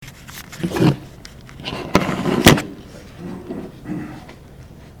In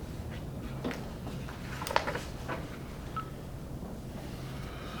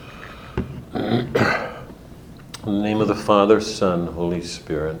the name of the Father, Son, Holy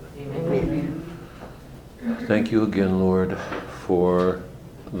Spirit. Amen. Thank you again, Lord, for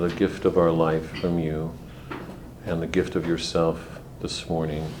the gift of our life from you and the gift of yourself this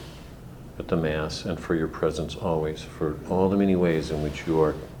morning at the Mass, and for your presence always, for all the many ways in which you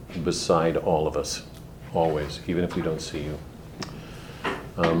are beside all of us, always, even if we don't see you.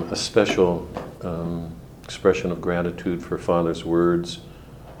 A special expression of gratitude for Father's words.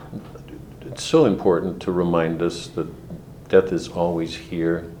 It's so important to remind us that death is always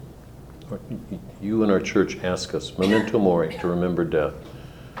here. You in our church ask us, memento mori, to remember death.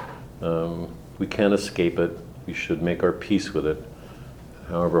 We can't escape it. We should make our peace with it,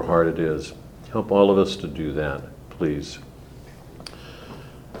 however hard it is. Help all of us to do that, please.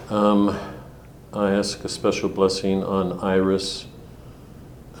 I ask a special blessing on Iris.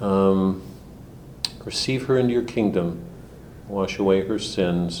 Receive her into your kingdom. Wash away her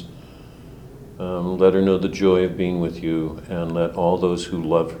sins. Let her know the joy of being with you, and let all those who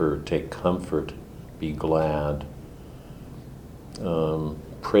love her take comfort, be glad.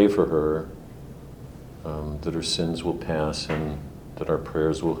 Pray for her, that her sins will pass and that our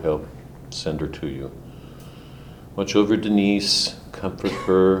prayers will help send her to you. Watch over Denise, comfort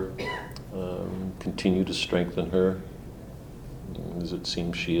her, continue to strengthen her, as it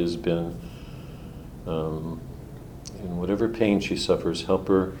seems she has been. In whatever pain she suffers, help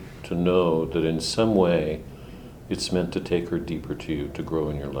her to know that in some way it's meant to take her deeper to you, to grow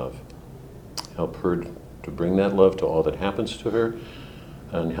in your love. Help her to bring that love to all that happens to her,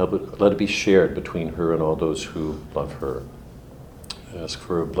 and let it be shared between her and all those who love her. I ask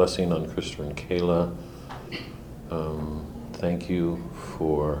for a blessing on Krista and Kayla. Thank you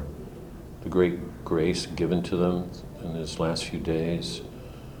for the great grace given to them in these last few days.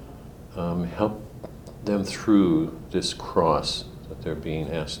 Help them through this cross that they're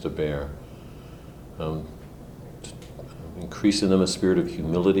being asked to bear. Increase in them a spirit of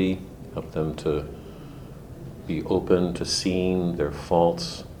humility. Help them to be open to seeing their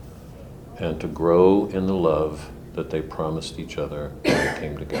faults and to grow in the love that they promised each other when they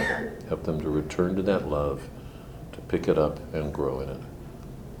came together. Help them to return to that love, to pick it up and grow in it.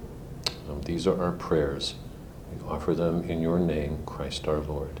 These are our prayers. We offer them in your name, Christ our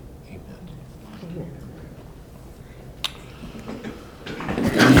Lord. Amen.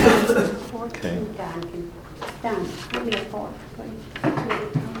 Okay. Done. Give me a fork, please.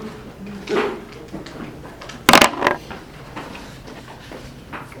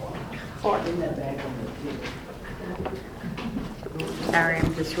 Fork in the back. Sorry,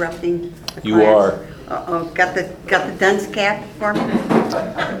 I'm disrupting the You class. are. Uh-oh, got the dunce cap for me?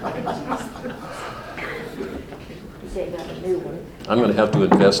 They got a new one. I'm going to have to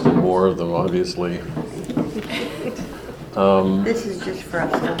invest in more of them, obviously. This is just for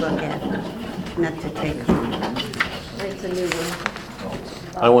us to look at, not to take home. It's a new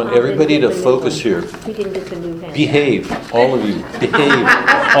one. I want everybody to focus here. He didn't get the new hand. Behave, all of you. Behave,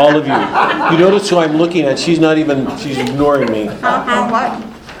 all of you. You notice who I'm looking at? She's ignoring me. What?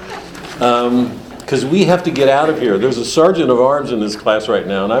 Because we have to get out of here. There's a sergeant of arms in this class right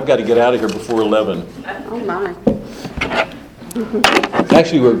now, and I've got to get out of here before 11. Oh, my.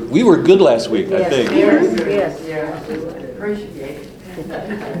 Actually, we were good last week, I think. Yes. Appreciate it.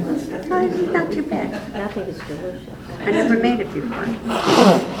 It's not too bad. I think it's delicious. I never made it before.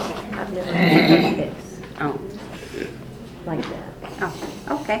 I've never had cupcakes Oh, like that. oh,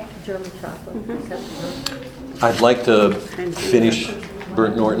 okay. German chocolate. Cupcakes. I'd like to finish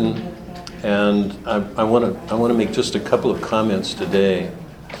Burnt Norton, and I want to make just a couple of comments today,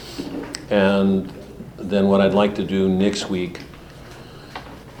 and then what I'd like to do next week,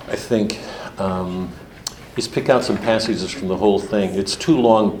 I think, is pick out some passages from the whole thing. It's too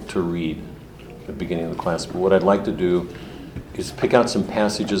long to read at the beginning of the class, but what I'd like to do is pick out some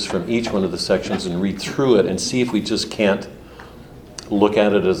passages from each one of the sections and read through it and see if we just can't look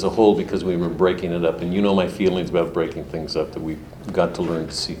at it as a whole, because we were breaking it up. And you know my feelings about breaking things up, that we've got to learn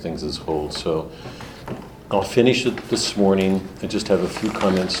to see things as whole. So I'll finish it this morning and just have a few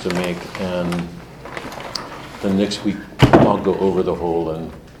comments to make, and then next week I'll go over the whole,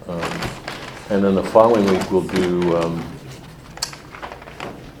 and then the following week we'll do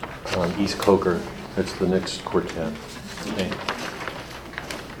East Coker. That's the next quartet. Okay.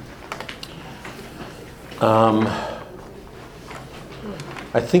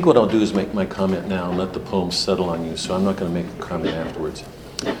 I think what I'll do is make my comment now and let the poem settle on you, so I'm not going to make a comment afterwards.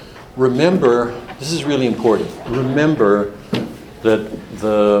 Remember, this is really important, remember that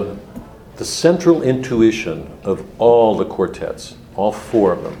the the central intuition of all the quartets, all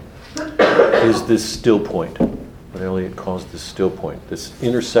four of them, is this still point, what Eliot calls the still point, this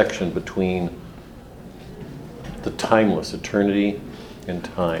intersection between the timeless, eternity, and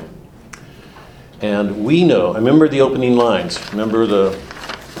time. And we know, I remember the opening lines, remember the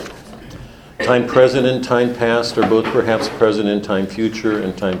time present and time past are both perhaps present in time future,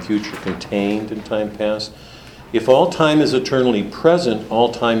 and time future contained in time past. If all time is eternally present,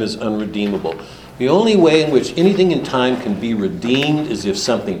 all time is unredeemable. The only way in which anything in time can be redeemed is if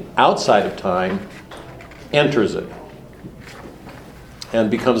something outside of time enters it and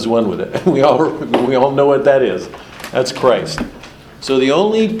becomes one with it. We all know what that is. That's Christ. So the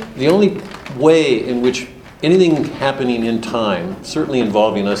only way in which anything happening in time, certainly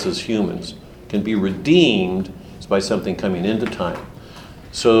involving us as humans, can be redeemed is by something coming into time.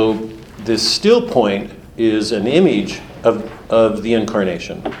 So this still point is an image of the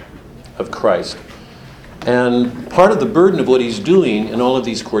incarnation of Christ. And part of the burden of what he's doing in all of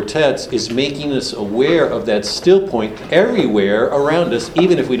these quartets is making us aware of that still point everywhere around us,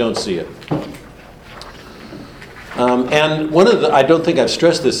 even if we don't see it. And I don't think I've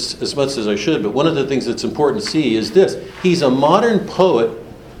stressed this as much as I should, but one of the things that's important to see is this. He's a modern poet.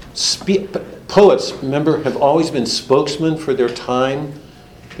 Poets, remember, have always been spokesmen for their time.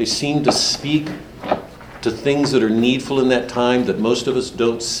 They seem to speak to things that are needful in that time that most of us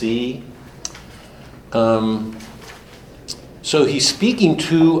don't see. So he's speaking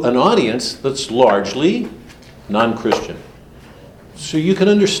to an audience that's largely non-Christian. So you can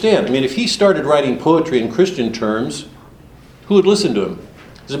understand. I mean, if he started writing poetry in Christian terms, who would listen to him?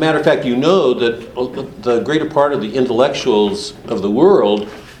 As a matter of fact, you know that the greater part of the intellectuals of the world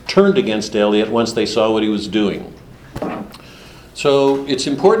turned against Eliot once they saw what he was doing. So it's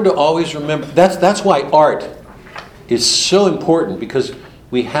important to always remember, that's why art is so important, because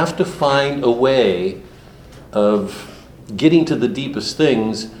we have to find a way of getting to the deepest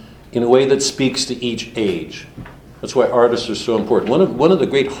things in a way that speaks to each age. That's why artists are so important. One of the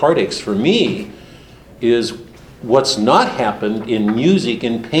great heartaches for me is what's not happened in music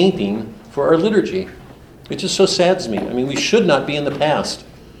and painting for our liturgy. It just so saddens me. I mean, we should not be in the past.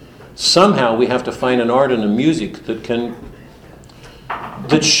 Somehow we have to find an art and a music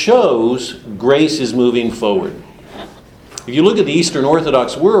that shows grace is moving forward. If you look at the Eastern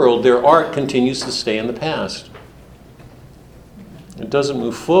Orthodox world, their art continues to stay in the past. It doesn't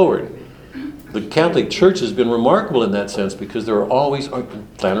move forward. The Catholic Church has been remarkable in that sense, because there are always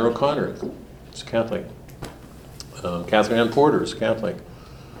Flannery O'Connor is Catholic. Catherine Ann Porter is Catholic.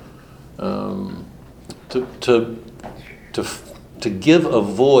 To give a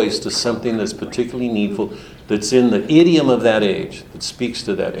voice to something that's particularly needful, that's in the idiom of that age, that speaks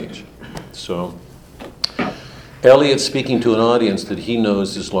to that age. So Eliot's speaking to an audience that he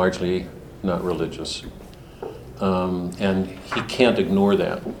knows is largely not religious. And he can't ignore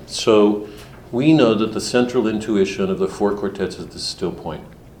that. So we know that the central intuition of the four quartets is the still point.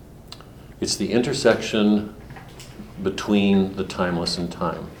 It's the intersection between the timeless and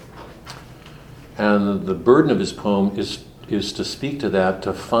time. And the burden of his poem is to speak to that,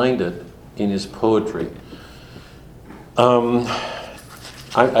 to find it in his poetry.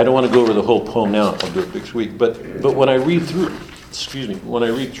 I don't want to go over the whole poem now. I'll do it next week. But when I read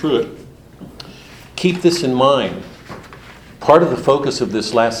through it, keep this in mind. Part of the focus of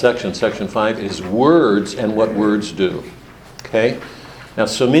this last section, section 5, is words and what words do. Okay? Now,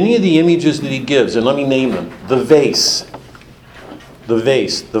 so many of the images that he gives, and let me name them: the vase,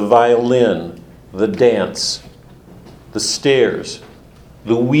 the violin, the dance, the stairs,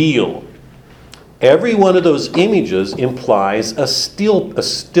 the wheel. Every one of those images implies a still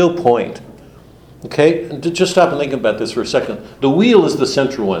point. Okay? And just stop and think about this for a second. The wheel is the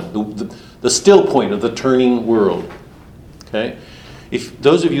central one, the still point of the turning world. Okay? If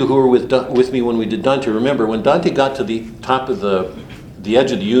those of you who were with me when we did Dante, remember when Dante got to the top of the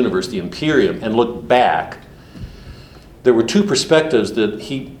edge of the universe, the Empyrean, and looked back, there were two perspectives that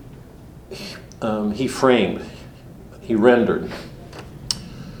he framed, he rendered.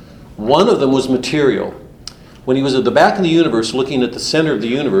 One of them was material. When he was at the back of the universe, looking at the center of the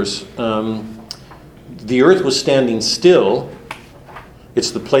universe, the earth was standing still. It's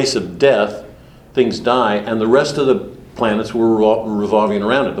the place of death. Things die, and the rest of the planets were revolving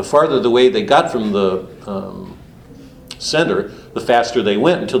around it. The farther away they got from the center, the faster they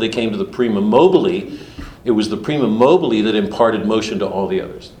went, until they came to the prima mobile. It was the prima mobile that imparted motion to all the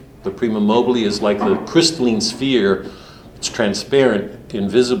others. The prima mobile is like the crystalline sphere. It's transparent,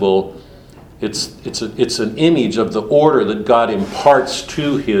 invisible. It's an image of the order that God imparts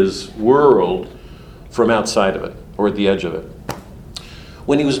to his world from outside of it, or at the edge of it.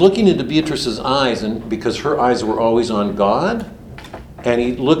 When he was looking into Beatrice's eyes, and because her eyes were always on God, and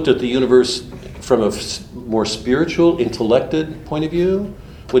he looked at the universe from a more spiritual, intellected point of view,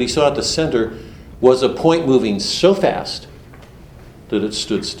 what he saw at the center was a point moving so fast that it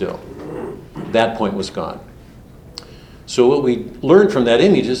stood still. That point was God. So what we learned from that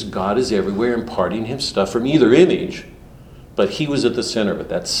image is God is everywhere imparting him stuff from either image, but he was at the center of it,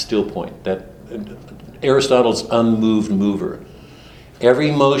 that still point, that Aristotle's unmoved mover.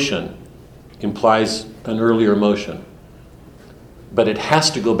 Every motion implies an earlier motion, but it has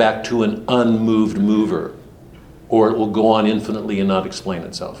to go back to an unmoved mover, or it will go on infinitely and not explain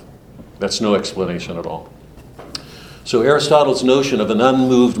itself. That's no explanation at all. So Aristotle's notion of an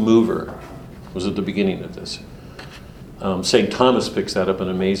unmoved mover was at the beginning of this. St. Thomas picks that up in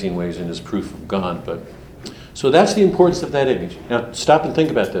amazing ways in his proof of God. So that's the importance of that image. Now stop and think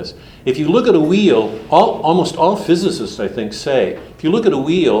about this. If you look at a wheel, almost all physicists, I think, say, if you look at a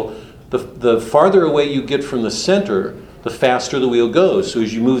wheel, the farther away you get from the center, the faster the wheel goes. So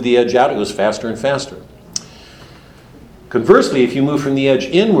as you move the edge out, it goes faster and faster. Conversely, if you move from the edge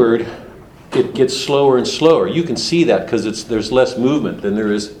inward, it gets slower and slower. You can see that because there's less movement than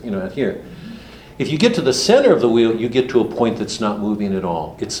there is, out here. If you get to the center of the wheel, you get to a point that's not moving at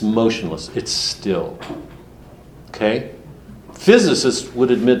all. It's motionless. It's still. Okay? Physicists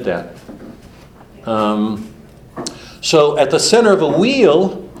would admit that. So at the center of a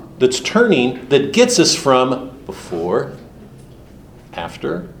wheel that's turning, that gets us from before,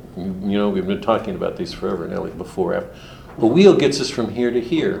 after. We've been talking about these forever, Nellie, before, after. A wheel gets us from here to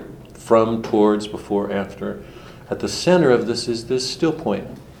here. From, towards, before, after. At the center of this is this still point.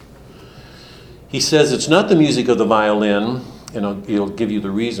 He says it's not the music of the violin, and he'll give you the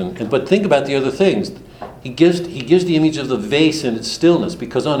reason. But think about the other things. He gives the image of the vase in its stillness,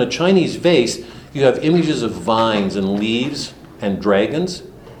 because on a Chinese vase, you have images of vines and leaves and dragons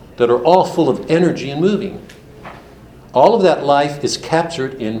that are all full of energy and moving. All of that life is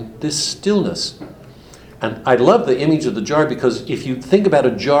captured in this stillness. And I love the image of the jar, because if you think about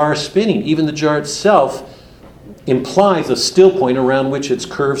a jar spinning, even the jar itself implies a still point around which its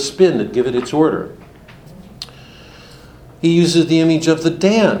curves spin that give it its order. He uses the image of the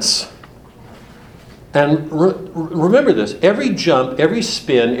dance. And remember this, every jump, every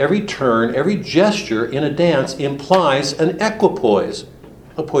spin, every turn, every gesture in a dance implies an equipoise,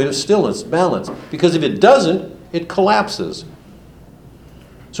 a point of stillness, balance. Because if it doesn't, it collapses.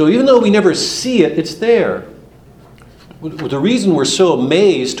 So even though we never see it, it's there. The reason we're so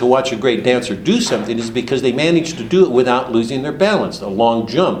amazed to watch a great dancer do something is because they manage to do it without losing their balance. A long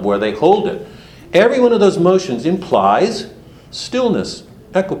jump where they hold it. Every one of those motions implies stillness,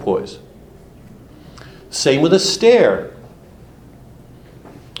 equipoise. Same with a stair.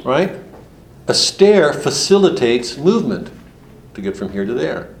 Right? A stair facilitates movement to get from here to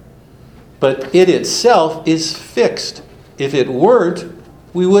there. But it itself is fixed. If it weren't,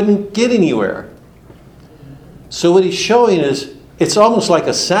 we wouldn't get anywhere. So what he's showing is, it's almost like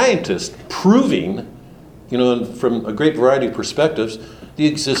a scientist proving, from a great variety of perspectives, the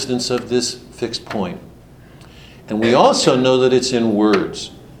existence of this fixed point. And we also know that it's in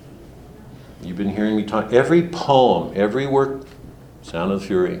words. You've been hearing me talk. Every poem, every work, Sound of the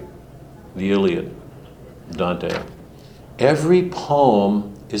Fury, the Iliad, Dante, every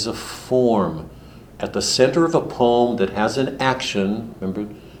poem is a form. At the center of a poem that has an action,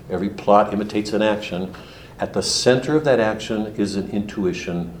 remember, every plot imitates an action. At the center of that action is an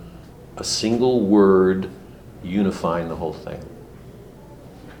intuition, a single word unifying the whole thing.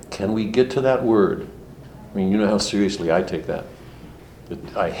 Can we get to that word? I mean, you know how seriously I take that.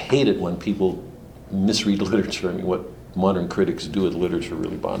 I hate it when people misread literature. I mean, what modern critics do with literature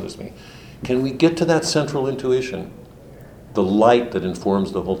really bothers me. Can we get to that central intuition? The light that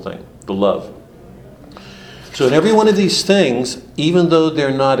informs the whole thing, the love. So in every one of these things, even though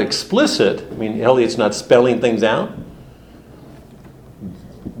they're not explicit, I mean, Eliot's not spelling things out,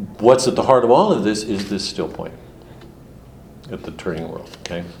 what's at the heart of all of this is this still point at the turning world,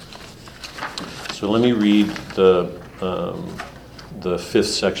 okay? So let me read the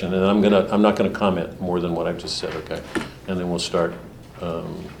fifth section, and I'm not gonna comment more than what I've just said, okay? And then we'll start,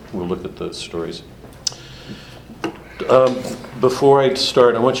 we'll look at the stories. Before I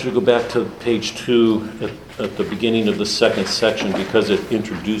start, I want you to go back to page 2 at the beginning of the second section, because it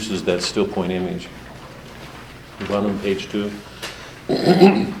introduces that still point image. Bottom of page 2.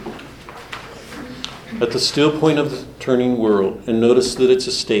 At the still point of the turning world, and notice that it's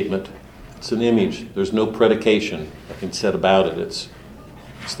a statement. It's an image. There's no predication I can said about it. It's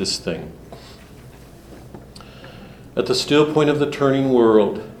this thing. At the still point of the turning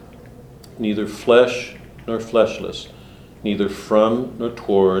world, neither flesh nor fleshless, neither from nor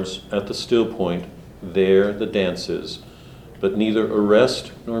towards at the still point, there the dance is, but neither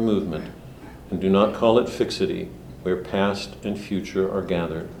arrest nor movement, and do not call it fixity, where past and future are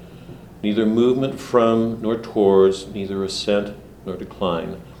gathered. Neither movement from nor towards, neither ascent nor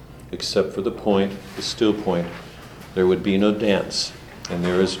decline, except for the point, the still point. There would be no dance, and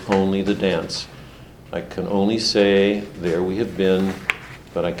there is only the dance. I can only say, there we have been,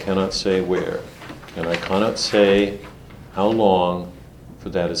 but I cannot say where. And I cannot say how long, for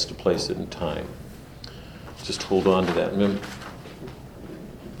that is to place it in time. Just hold on to that. Remember,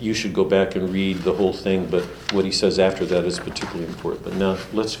 you should go back and read the whole thing, but what he says after that is particularly important. But now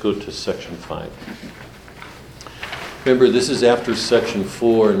let's go to section 5. Remember, this is after section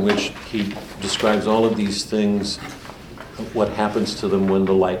 4, in which he describes all of these things, what happens to them when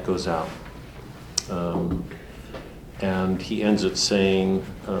the light goes out. And he ends it saying,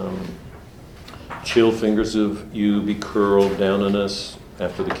 chill fingers of you be curled down on us,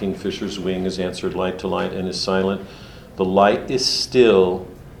 after the kingfisher's wing is answered light to light and is silent. The light is still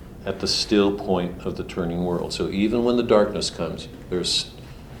at the still point of the turning world. So even when the darkness comes, there's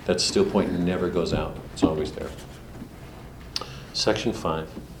that still point never goes out. It's always there. Section 5.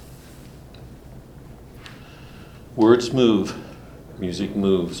 Words move, music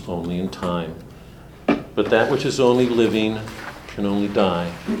moves only in time. But that which is only living can only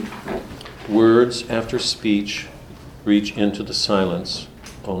die. Words after speech reach into the silence.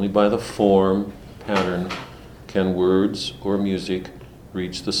 Only by the form, pattern, can words or music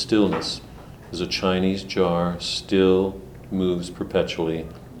reach the stillness, as a Chinese jar still moves perpetually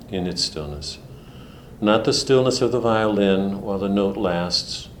in its stillness. Not the stillness of the violin while the note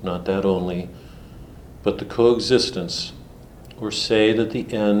lasts, not that only, but the coexistence, or say that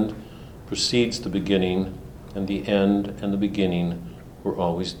the end precedes the beginning, and the end and the beginning were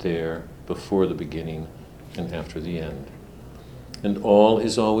always there before the beginning and after the end. And all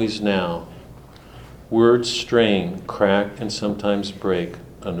is always now. Words strain, crack, and sometimes break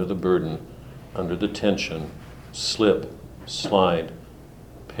under the burden, under the tension, slip, slide,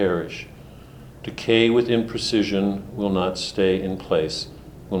 perish. Decay with imprecision will not stay in place,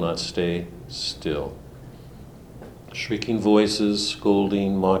 will not stay still. Shrieking voices,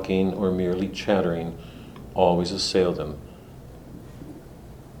 scolding, mocking, or merely chattering always assail them.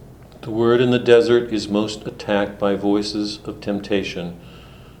 The word in the desert is most attacked by voices of temptation,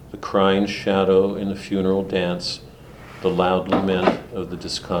 the crying shadow in the funeral dance, the loud lament of the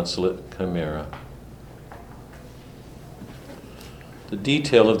disconsolate chimera. The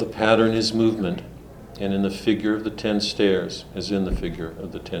detail of the pattern is movement, and in the figure of the 10 stairs, as in the figure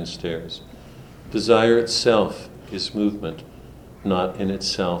of the 10 stairs. Desire itself is movement, not in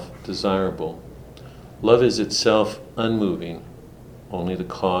itself desirable. Love is itself unmoving, only the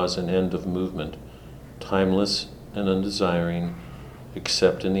cause and end of movement, timeless and undesiring,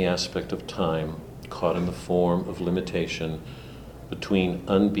 except in the aspect of time, caught in the form of limitation between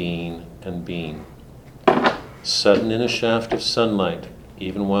unbeing and being. Sudden in a shaft of sunlight,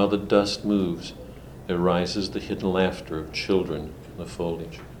 even while the dust moves, there rises the hidden laughter of children in the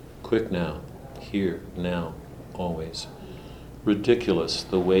foliage. Quick now, here, now, always. Ridiculous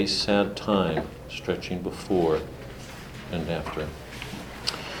the way sad time stretching before and after.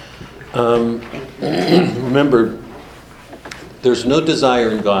 Remember, there's no desire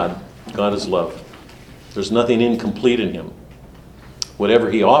in God. God is love. There's nothing incomplete in him.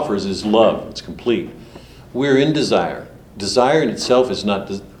 Whatever he offers is love. It's complete. We're in desire. Desire in itself is not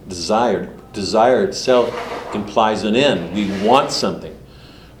desired. Desire itself implies an end. We want something.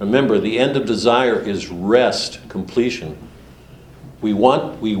 Remember, the end of desire is rest, completion. We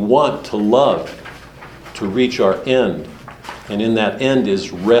want to love, to reach our end. And in that end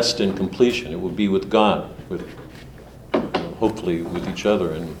is rest and completion. It will be with God, with hopefully with each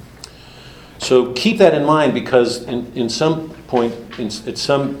other. And so keep that in mind, because in some point,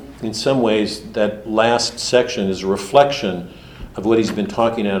 in some ways, that last section is a reflection of what he's been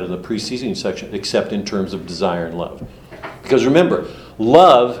talking out in the preceding section, except in terms of desire and love. Because remember,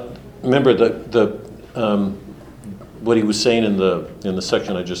 love. Remember what he was saying in the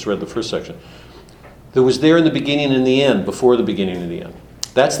section I just read, the first section. That was there in the beginning and the end, before the beginning and the end.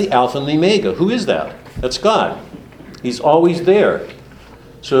 That's the Alpha and the Omega. Who is that? That's God. He's always there.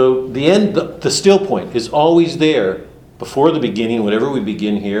 So the end, the still point, is always there before the beginning, whatever we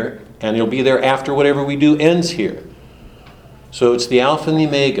begin here, and he'll be there after whatever we do ends here. So it's the Alpha and the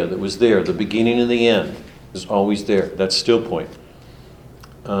Omega that was there, the beginning and the end is always there. That's still point.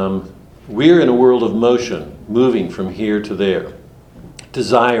 We're in a world of motion, moving from here to there,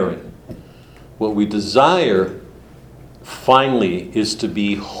 desiring. What we desire, finally, is to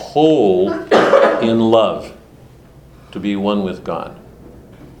be whole in love. to be one with God.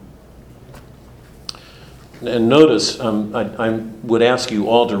 And notice, I would ask you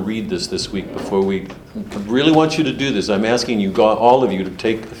all to read this week before we... I really want you to do this. I'm asking you, all of you, to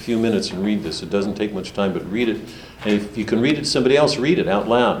take a few minutes and read this. It doesn't take much time, but read it. And if you can read it to somebody else, read it out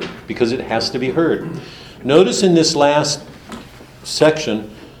loud, because it has to be heard. Notice in this last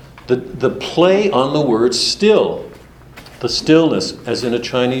section, the play on the word still. The stillness, as in a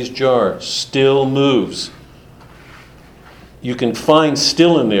Chinese jar, still moves. You can find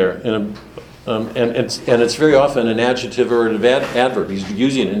still in there, and it's very often an adjective or an adverb. He's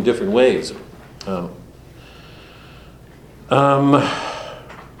using it in different ways.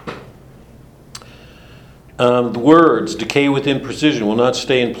 The words, decay with imprecision, will not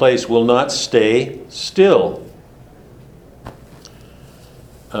stay in place, will not stay still.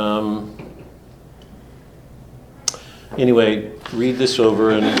 Anyway, read this over,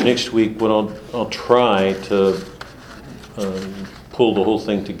 and next week what I'll try to pull the whole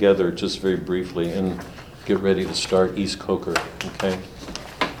thing together just very briefly and get ready to start East Coker, okay?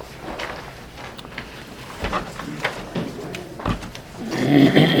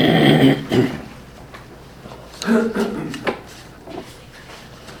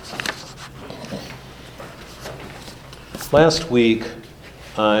 Last week,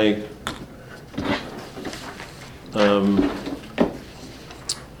 I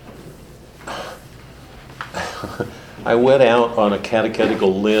went out on a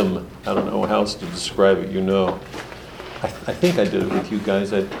catechetical limb. I don't know how else to describe it, you know. I think I did it with you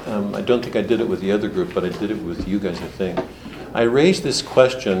guys. I don't think I did it with the other group, but I did it with you guys, I think. I raised this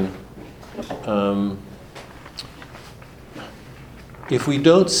question, if we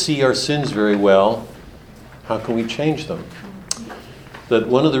don't see our sins very well, how can we change them? That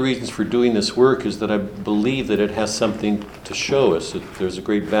one of the reasons for doing this work is that I believe that it has something to show us, that there's a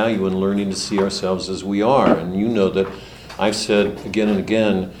great value in learning to see ourselves as we are. And you know that I've said again and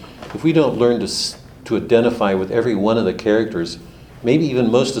again, if we don't learn to identify with every one of the characters, maybe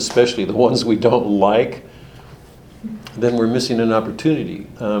even most especially the ones we don't like, then we're missing an opportunity.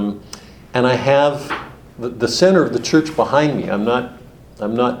 And I have the center of the church behind me. I'm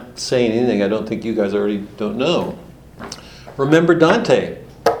not saying anything I don't think you guys already don't know. Remember Dante.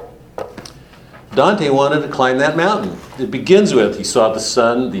 Dante wanted to climb that mountain. It begins with, he saw the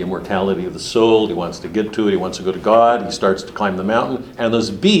sun, the immortality of the soul, he wants to get to it, he wants to go to God, he starts to climb the mountain, and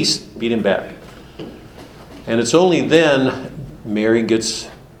those beasts beat him back. And it's only then Mary gets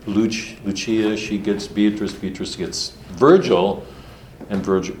Lucia, she gets Beatrice gets Virgil, and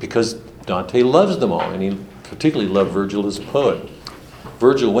Virgil, because Dante loves them all, and he particularly loved Virgil as a poet.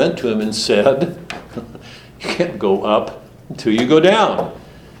 Virgil went to him and said, you can't go up until you go down.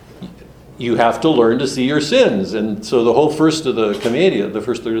 You have to learn to see your sins. And so the whole first third of the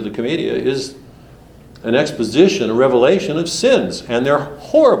Commedia is an exposition, a revelation of sins, and they're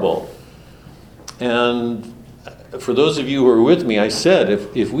horrible. And for those of you who are with me, I said,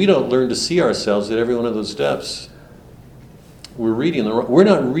 if we don't learn to see ourselves at every one of those steps, we're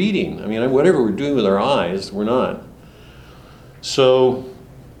not reading. I mean, whatever we're doing with our eyes, we're not. So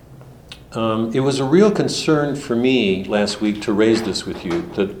it was a real concern for me last week to raise this with you,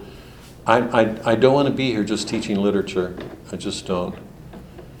 that I don't want to be here just teaching literature. I just don't.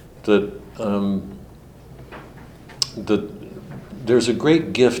 That there's a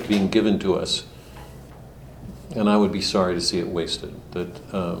great gift being given to us, and I would be sorry to see it wasted.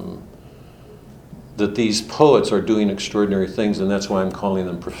 That these poets are doing extraordinary things, and that's why I'm calling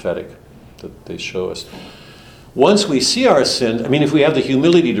them prophetic, that they show us. Once we see our sin, I mean, if we have the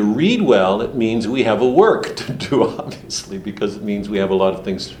humility to read well, it means we have a work to do, obviously, because it means we have a lot of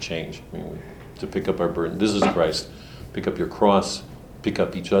things to change. I mean, to pick up our burden. This is Christ. Pick up your cross, pick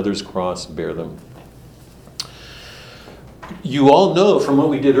up each other's cross, bear them. You all know from what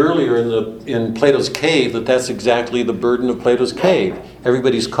we did earlier in Plato's cave that that's exactly the burden of Plato's cave.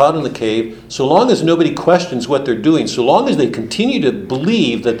 Everybody's caught in the cave. So long as nobody questions what they're doing, so long as they continue to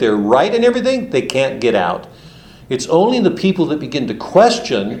believe that they're right in everything, they can't get out. It's only the people that begin to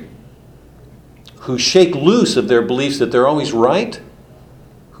question, who shake loose of their beliefs that they're always right,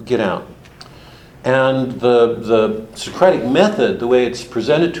 who get out. And the Socratic method, the way it's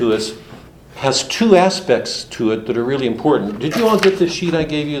presented to us, has two aspects to it that are really important. Did you all get the sheet I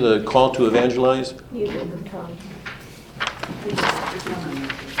gave you, the call to evangelize? You did, Tom.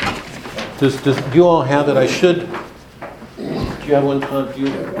 Do you all have it? I should. Do you have one, Tom? Do you?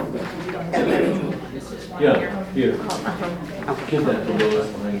 Yeah, here. Get that to Lois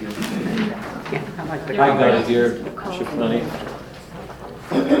behind you. I got it here. Shifani.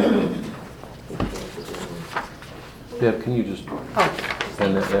 Deb, can you just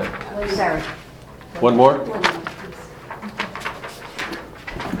send that back? Sorry. One more?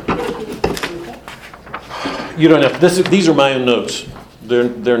 You don't have, these are my own notes.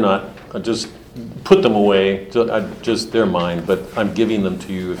 They're not, I just put them away. They're mine, but I'm giving them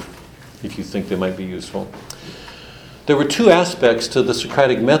to you if you think they might be useful. There were two aspects to the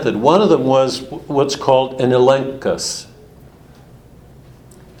Socratic method. One of them was what's called an elenchus.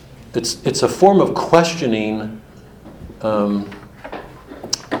 It's a form of questioning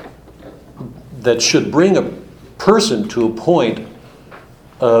that should bring a person to a point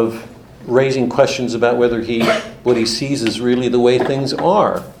of raising questions about whether what he sees is really the way things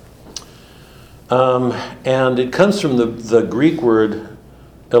are. And it comes from the Greek word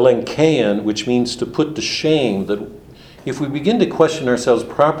elenchein, which means to put to shame. That if we begin to question ourselves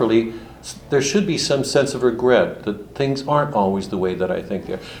properly, there should be some sense of regret that things aren't always the way that I think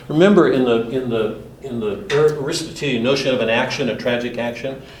they are. Remember, in the Aristotelian notion of an action, a tragic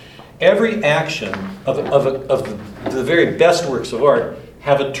action, every action of the very best works of art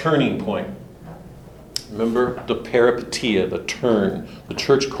have a turning point. Remember the peripeteia, the turn. The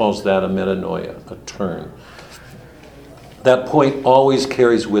church calls that a metanoia, a turn. That point always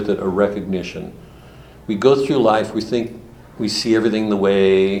carries with it a recognition. We go through life, we think we see everything the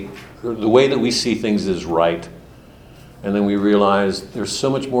way that we see things is right. And then we realize there's so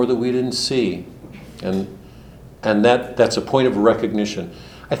much more that we didn't see. And that's a point of recognition.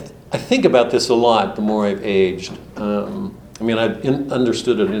 I think about this a lot the more I've aged. I've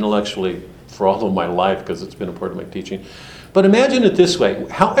understood it intellectually for all of my life because it's been a part of my teaching. But imagine it this way.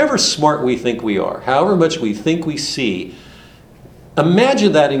 However smart we think we are, however much we think we see,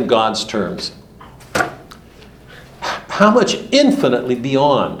 imagine that in God's terms. How much infinitely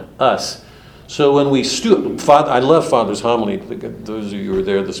beyond us. So when we I love Father's homily. Those of you who were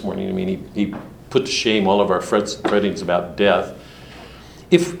there this morning, he put to shame all of our frettings about death.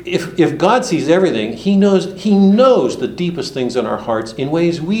 If God sees everything, He knows the deepest things in our hearts in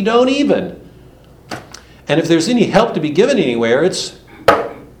ways we don't even. And if there's any help to be given anywhere, it's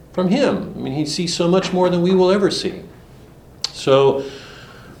from Him. He sees so much more than we will ever see. So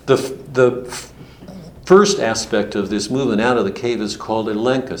the first aspect of this movement out of the cave is called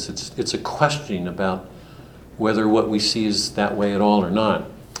elenchus. It's a questioning about whether what we see is that way at all or not.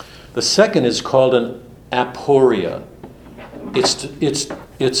 The second is called an aporia.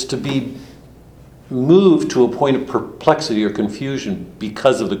 It's to be moved to a point of perplexity or confusion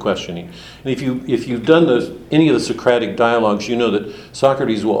because of the questioning. And if you've done any of the Socratic dialogues, you know that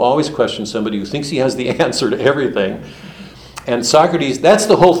Socrates will always question somebody who thinks he has the answer to everything. And Socrates, that's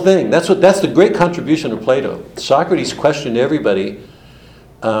the whole thing. That's the great contribution of Plato. Socrates questioned everybody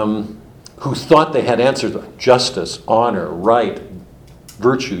who thought they had answers: justice, honor, right,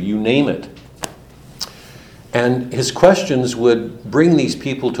 virtue, you name it. And his questions would bring these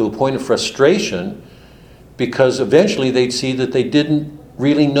people to a point of frustration because eventually they'd see that they didn't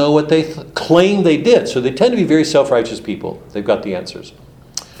really know what they claimed they did. So they tend to be very self-righteous people. They've got the answers.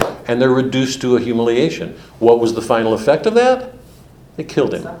 And they're reduced to a humiliation. What was the final effect of that? They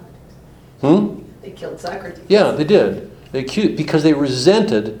killed him. They killed Socrates. Yeah, they did. Because they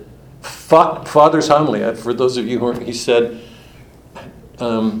resented Father's homily. For those of you who he said,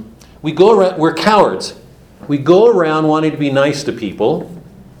 we go around, we're cowards. We go around wanting to be nice to people.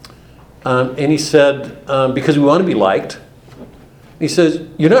 And he said, because we want to be liked. He says,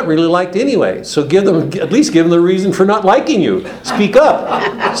 you're not really liked anyway, so at least give them the reason for not liking you. Speak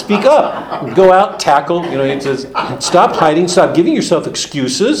up. Speak up. Go out, tackle. He says, stop hiding, stop giving yourself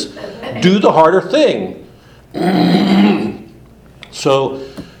excuses. Do the harder thing. So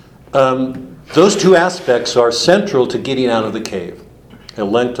those two aspects are central to getting out of the cave.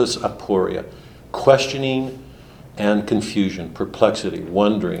 Elenchus aporia. Questioning and confusion, perplexity,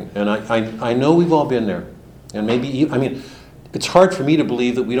 wondering. And I know we've all been there. And maybe, it's hard for me to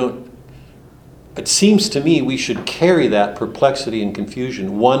believe that we don't. It seems to me we should carry that perplexity and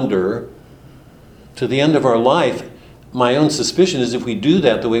confusion, wonder, to the end of our life. My own suspicion is if we do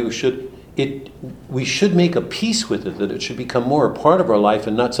that the way we should, we should make a peace with it, that it should become more a part of our life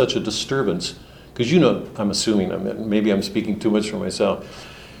and not such a disturbance. Because I'm assuming, maybe I'm speaking too much for myself.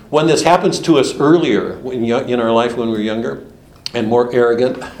 When this happens to us earlier in our life when we're younger and more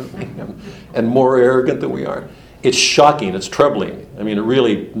arrogant than we are, it's shocking, it's troubling. It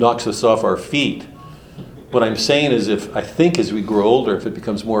really knocks us off our feet. What I'm saying is as we grow older, if it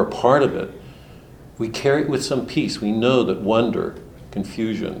becomes more a part of it, we carry it with some peace. We know that wonder,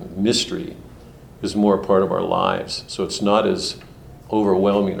 confusion, mystery is more a part of our lives. So it's not as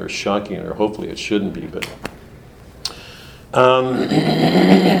overwhelming or shocking, or hopefully it shouldn't be, but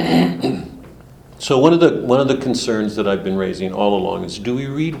so one of the concerns that I've been raising all along is: do we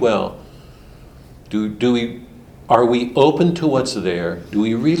read well? Are we open to what's there? Do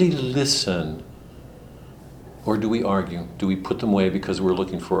we really listen? Or do we argue? Do we put them away because we're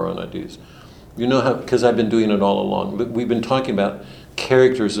looking for our own ideas? You know how, because I've been doing it all along. We've been talking about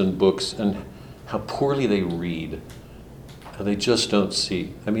characters in books and how poorly they read. How they just don't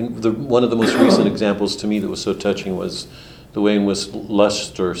see. I mean, one of the most recent examples to me that was so touching was the way in which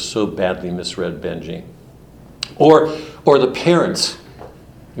Lester so badly misread Benji. Or the parents.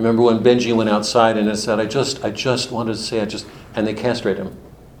 Remember when Benji went outside and it said, I just wanted to say, and they castrate him.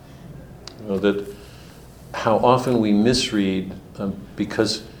 You know, that how often we misread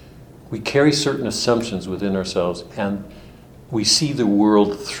because we carry certain assumptions within ourselves and we see the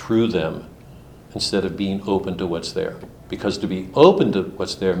world through them instead of being open to what's there. Because to be open to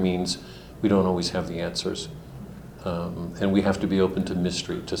what's there means we don't always have the answers. And we have to be open to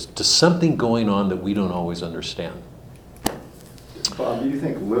mystery, to something going on that we don't always understand. Bob, do you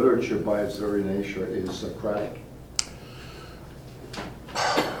think literature by its very nature is Socratic?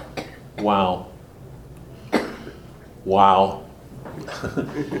 Wow.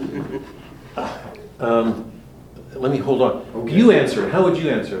 Let me hold on. Okay. You answer it. How would you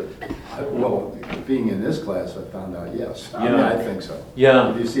answer it? Well, being in this class, I found out yes. I mean, Yeah. I think so.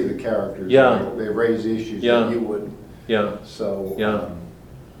 Yeah. If you see the characters, Yeah. they raise issues Yeah. that you wouldn't. Yeah. So Yeah.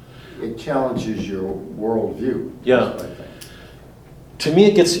 it challenges your worldview. Yeah. I think. To me,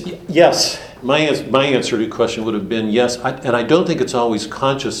 it gets yes. My answer to your question would have been yes, and I don't think it's always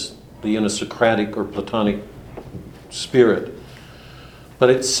consciously in a Socratic or Platonic spirit. But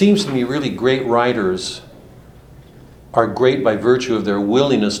it seems to me really great writers are great by virtue of their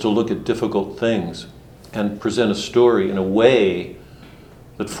willingness to look at difficult things and present a story in a way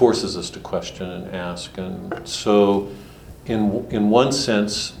that forces us to question and ask. And so, in one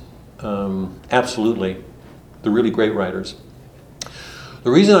sense, absolutely, they're really great writers. The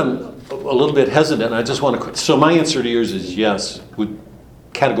reason I'm a little bit hesitant, I just want to, so my answer to yours is yes,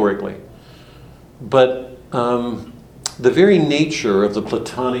 categorically. But the very nature of the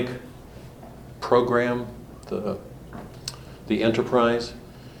Platonic program, the enterprise,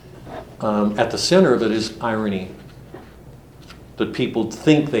 at the center of it is irony. That people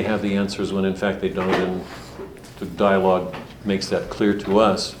think they have the answers when in fact they don't, and the dialogue makes that clear to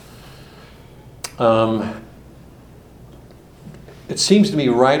us. It seems to me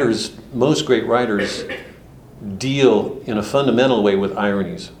most great writers deal in a fundamental way with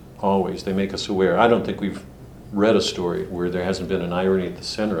ironies, always. They make us aware. I don't think we've read a story where there hasn't been an irony at the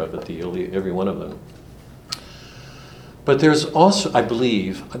center of it, every one of them. But there's also, I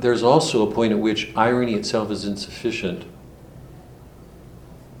believe, there's also a point at which irony itself is insufficient.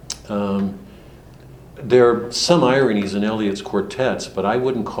 There are some ironies in Eliot's quartets, but I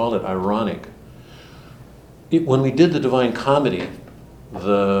wouldn't call it ironic. When we did the Divine Comedy,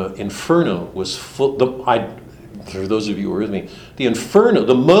 the Inferno was full. For those of you who were with me, the Inferno,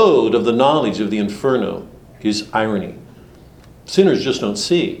 the mode of the knowledge of the Inferno is irony. Sinners just don't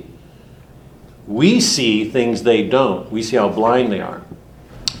see. We see things they don't. We see how blind they are.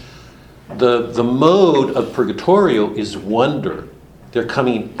 The mode of Purgatorio is wonder. They're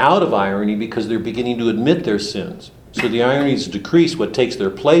coming out of irony because they're beginning to admit their sins. So the ironies decrease. What takes their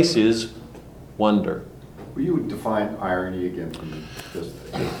place is wonder. Will you define irony again for me?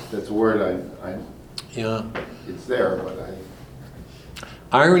 That's a word Yeah. it's there, but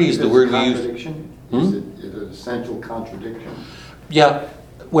Irony is the word we use. Contradiction? Is it an essential contradiction? Yeah,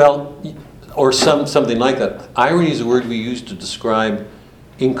 well, or something like that. Irony is a word we use to describe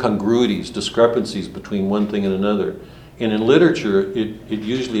incongruities, discrepancies between one thing and another. And in literature, it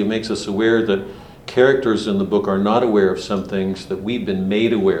usually makes us aware that characters in the book are not aware of some things that we've been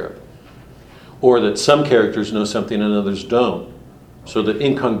made aware of. Or that some characters know something and others don't. So that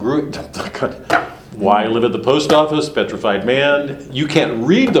why I live at the post office, petrified man, you can't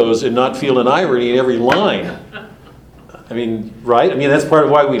read those and not feel an irony in every line. I mean, right? I mean, that's part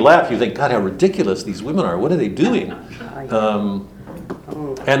of why we laugh. You think, God, how ridiculous these women are. What are they doing?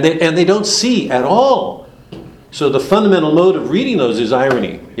 And they don't see at all. So the fundamental mode of reading those is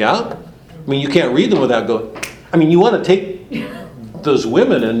irony, yeah? I mean, you can't read them without going, I mean, you want to take those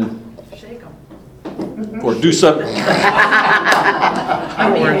women and Shake them. or do something. I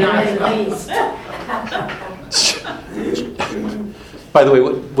mean, not at least. By the way,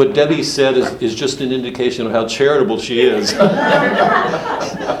 what Debbie said is just an indication of how charitable she is.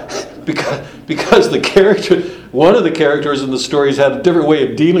 because the character, one of the characters in the stories had a different way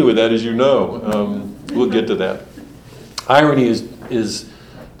of dealing with that, as you know. We'll get to that. Irony is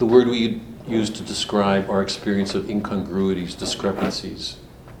the word we use to describe our experience of incongruities, discrepancies,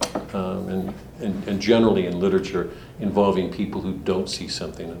 and generally in literature involving people who don't see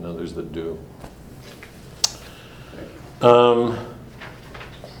something and others that do.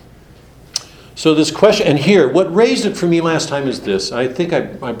 So this question, and here, what raised it for me last time is this. I think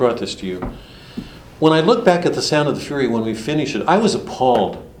I brought this to you. When I look back at The Sound of the Fury when we finished it, I was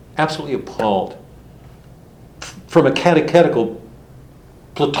appalled, absolutely appalled, from a catechetical,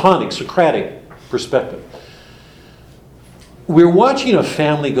 Platonic, Socratic perspective. We're watching a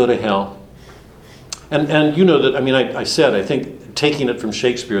family go to hell. And you know that, I mean, I said, I think, taking it from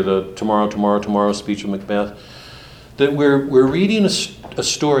Shakespeare, the tomorrow speech of Macbeth, that we're reading a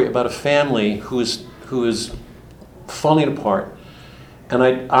story about a family who is falling apart. And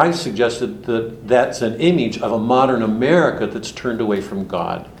I suggested that that's an image of a modern America that's turned away from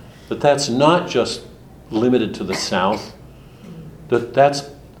God. That's not just limited to the South. That's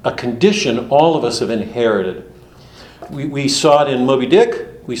a condition all of us have inherited. We saw it in Moby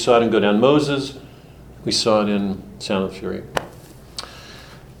Dick. We saw it in Go Down Moses. We saw it in Sound of the Fury.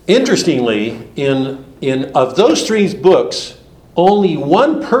 Interestingly, in of those three books, only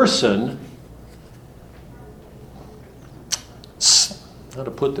one person, how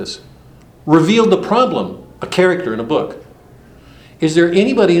to put this, revealed the problem, a character in a book. Is there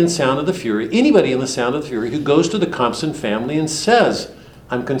anybody in Sound of the Fury, anybody in the Sound of the Fury who goes to the Compson family and says,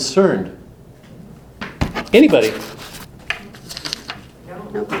 I'm concerned? Anybody?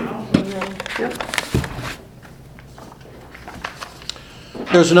 Nope.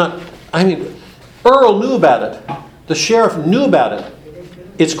 There's not, I mean, Earl knew about it. The sheriff knew about it.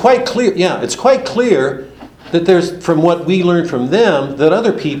 It's quite clear, it's quite clear that there's, from what we learned from them, that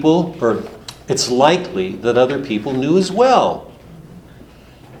other people, or it's likely that other people knew as well.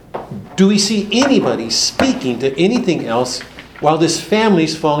 Do we see anybody speaking to anything else while this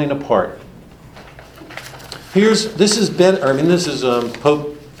family's falling apart? This is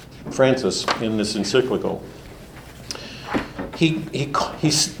Pope Francis in this encyclical.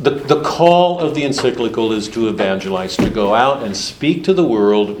 The call of the encyclical is to evangelize, to go out and speak to the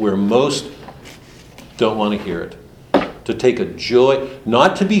world where most don't want to hear it. To take a joy,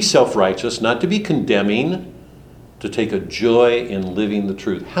 not to be self-righteous, not to be condemning, to take a joy in living the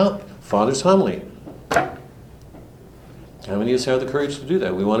truth. Father's homily. How many of us have the courage to do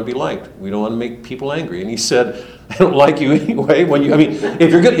that? We want to be liked. We don't want to make people angry. And he said, I don't like you anyway.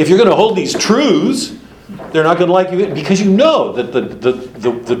 If you're going to hold these truths, they're not going to like you because you know that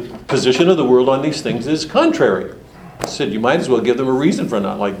the position of the world on these things is contrary. He said, you might as well give them a reason for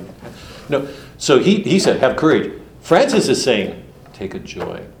not liking. No. So he said, have courage. Francis is saying, take a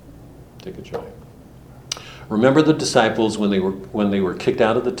joy. Take a joy. Remember the disciples when they were kicked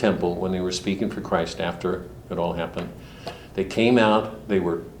out of the temple, when they were speaking for Christ after it all happened. They came out, they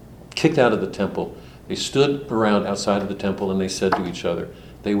were kicked out of the temple. They stood around outside of the temple and they said to each other,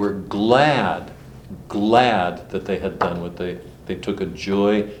 they were glad that they had done what they took a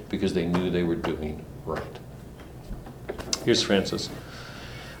joy because they knew they were doing right. Here's Francis.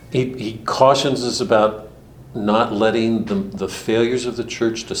 He cautions us about not letting the failures of the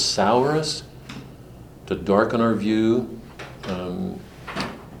church to sour us, to darken our view.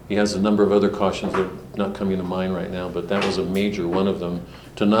 He has a number of other cautions that are not coming to mind right now, but that was a major one of them.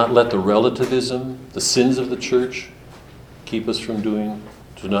 To not let the relativism, the sins of the church, keep us from doing,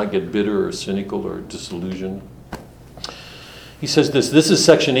 to not get bitter or cynical or disillusioned. He says this is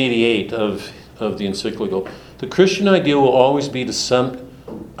section 88 of the encyclical. The Christian ideal will always be a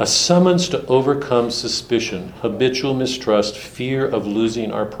summons to overcome suspicion, habitual mistrust, fear of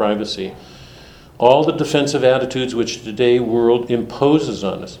losing our privacy. All the defensive attitudes which today's world imposes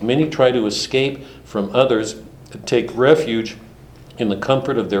on us. Many try to escape from others and take refuge in the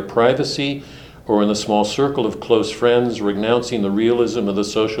comfort of their privacy or in the small circle of close friends, renouncing the realism of the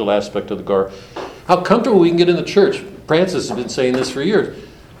social aspect of the garb. How comfortable we can get in the church. Francis has been saying this for years.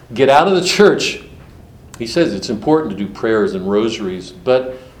 Get out of the church. He says it's important to do prayers and rosaries,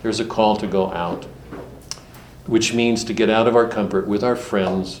 but there's a call to go out, which means to get out of our comfort with our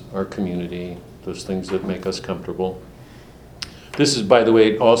friends, our community, those things that make us comfortable. This is, by the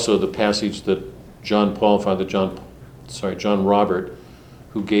way, also the passage that John Robert,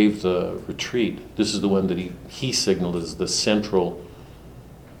 who gave the retreat, this is the one that he signaled as the central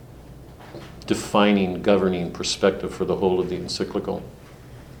defining, governing perspective for the whole of the encyclical.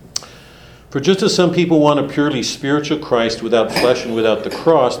 For just as some people want a purely spiritual Christ without flesh and without the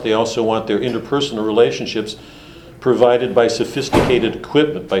cross, they also want their interpersonal relationships provided by sophisticated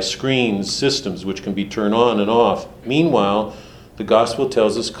equipment, by screens, systems which can be turned on and off. Meanwhile, the gospel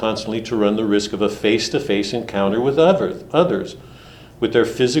tells us constantly to run the risk of a face-to-face encounter with others, with their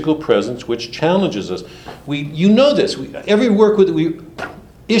physical presence, which challenges us. You know this. Every work with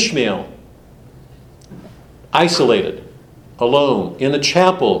Ishmael, isolated, alone, in a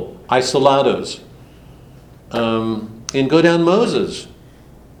chapel, isolados. In Go Down Moses,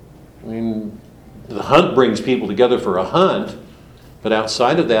 The hunt brings people together for a hunt, but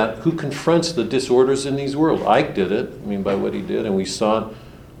outside of that, who confronts the disorders in these worlds? Ike did it, by what he did, and we saw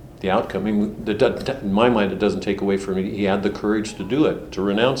the outcome. In my mind, it doesn't take away from it. He had the courage to do it, to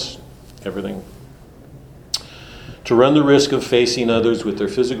renounce everything. To run the risk of facing others with their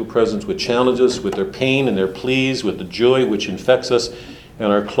physical presence, with challenges, with their pain and their pleas, with the joy which infects us,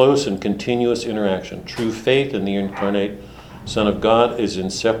 and our close and continuous interaction. True faith in the incarnate Son of God is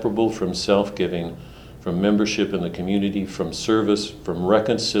inseparable from self-giving, from membership in the community, from service, from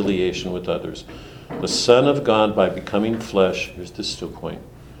reconciliation with others. The Son of God, by becoming flesh, here's the still point,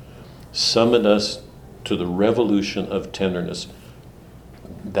 summoned us to the revolution of tenderness.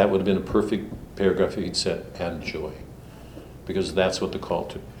 That would have been a perfect paragraph if he'd said, and joy. Because that's what the call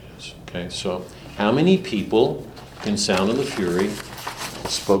to is. Okay, so how many people in Sound and the Fury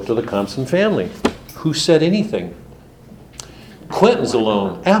spoke to the Compson family? Who said anything? Quentin's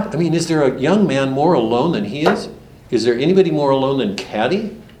alone. Is there a young man more alone than he is? Is there anybody more alone than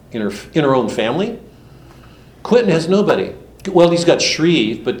Caddy in her own family? Quentin has nobody. Well, he's got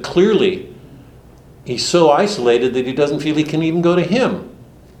Shreve, but clearly he's so isolated that he doesn't feel he can even go to him.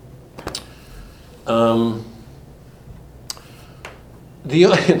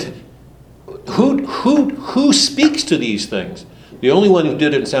 Who speaks to these things? The only one who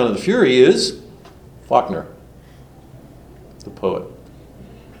did it in Sound of the Fury is Faulkner, the poet.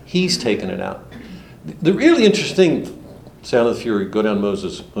 He's taken it out. The really interesting Sound of the Fury, Go Down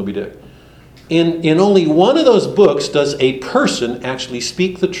Moses, Moby Dick. In only one of those books does a person actually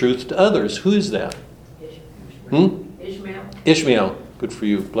speak the truth to others. Who is that? Ishmael. Ishmael. Good for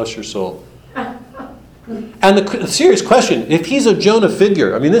you. Bless your soul. And the serious question, if he's a Jonah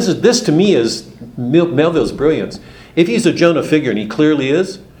figure, this to me is Melville's brilliance. If he's a Jonah figure, and he clearly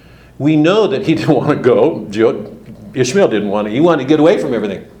is, we know that he didn't want to go. Ishmael didn't want to. He wanted to get away from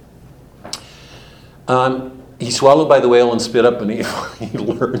everything. He's swallowed by the whale and spit up, and he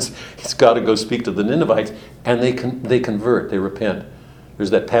learns he's got to go speak to the Ninevites, and they convert, they repent. There's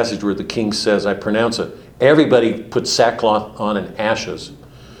that passage where the king says, I pronounce it, everybody put sackcloth on and ashes.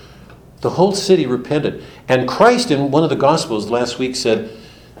 The whole city repented. And Christ in one of the Gospels last week said,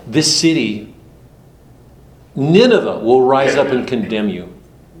 this city, Nineveh, will rise up and condemn you.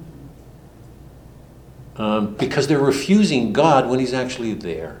 Because they're refusing God when he's actually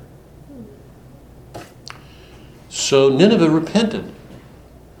there. So Nineveh repented.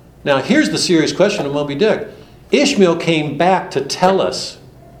 Now here's the serious question of Moby Dick. Ishmael came back to tell us,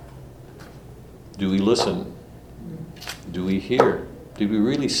 do we listen? Do we hear? Did we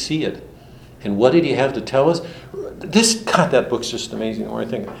really see it? And what did he have to tell us? That book's just amazing the more I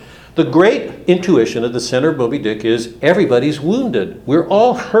think. The great intuition at the center of Moby Dick is everybody's wounded. We're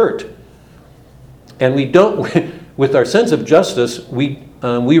all hurt. And we don't, with our sense of justice, we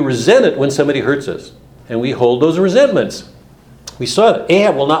resent it when somebody hurts us. And we hold those resentments. We saw it.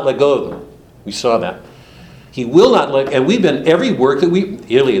 Ahab will not let go of them. We saw that. He will not let, and we've been, every work that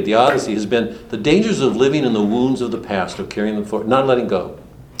Iliad, the Odyssey, has been the dangers of living in the wounds of the past, of carrying them forward, not letting go.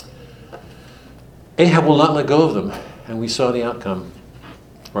 Ahab will not let go of them, and we saw the outcome,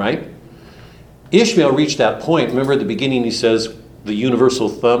 right? Ishmael reached that point. Remember at the beginning he says, the universal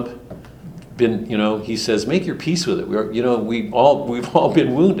thump, he says, make your peace with it. We've all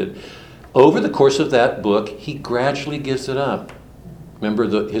been wounded. Over the course of that book, he gradually gives it up.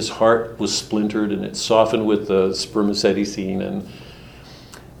 Remember, his heart was splintered and it softened with the spermaceti,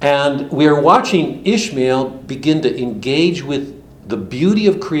 and we are watching Ishmael begin to engage with the beauty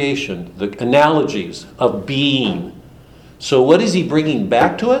of creation, the analogies of being. So what is he bringing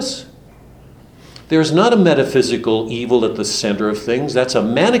back to us? There's not a metaphysical evil at the center of things. That's a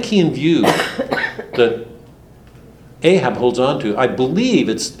Manichaean view that Ahab holds on to. I believe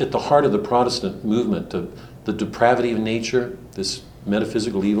it's at the heart of the Protestant movement, the depravity of nature, this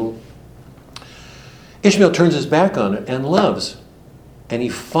metaphysical evil. Ishmael turns his back on it and loves, and he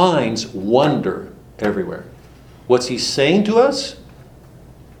finds wonder everywhere. What's he saying to us?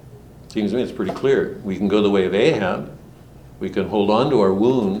 Seems to me it's pretty clear. We can go the way of Ahab. We can hold on to our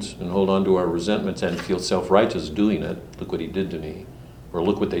wounds and hold on to our resentments and feel self-righteous doing it. Look what he did to me. Or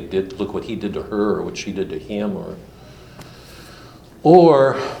look what they did. Look what he did to her, or what she did to him.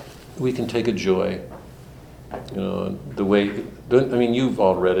 Or we can take a joy. The way, you've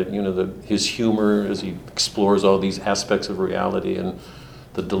all read it, his humor as he explores all these aspects of reality and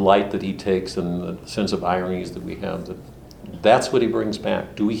the delight that he takes and the sense of ironies that we have. That's what he brings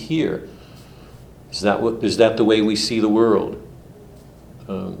back. Do we hear? Is that the way we see the world?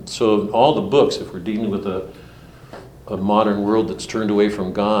 So all the books, if we're dealing with a modern world that's turned away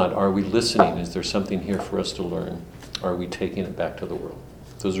from God, are we listening? Is there something here for us to learn? Are we taking it back to the world?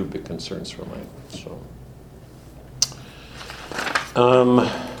 Those are big concerns for mine. So,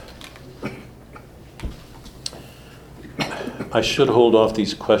 I should hold off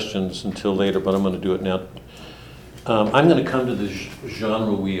these questions until later, but I'm going to do it now. I'm going to come to the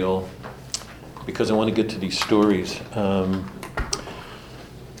genre wheel because I want to get to these stories.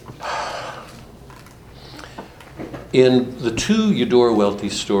 In the two Eudora Welty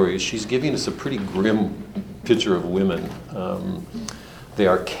stories, she's giving us a pretty grim picture of women. They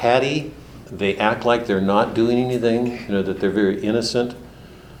are catty. They act like they're not doing anything, that they're very innocent.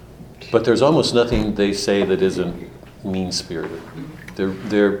 But there's almost nothing they say that isn't mean-spirited.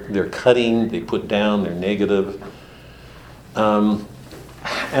 They're cutting, they put down, they're negative. And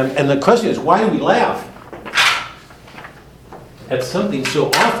the question is, why do we laugh at something so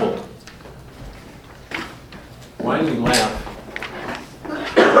awful? Why do we laugh?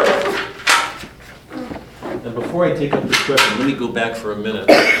 And before I take up this question, let me go back for a minute.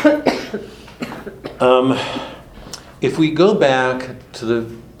 If we go back to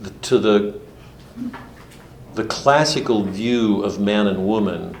the classical view of man and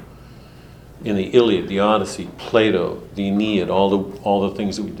woman in the Iliad, the Odyssey, Plato, the Aeneid, all the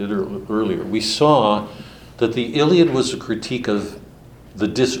things that we did earlier, we saw that the Iliad was a critique of the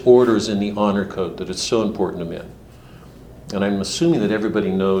disorders in the honor code that is so important to men. And I'm assuming that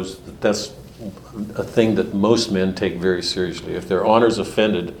everybody knows that that's a thing that most men take very seriously. If their honor's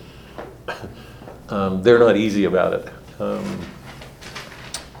offended, they're not easy about it.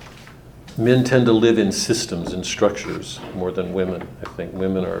 Men tend to live in systems and structures more than women. I think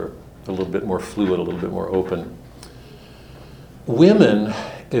women are a little bit more fluid, a little bit more open. Women,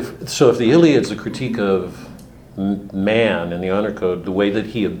 if the Iliad's a critique of man and the honor code, the way that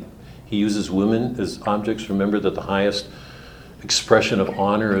he uses women as objects, remember that the highest expression of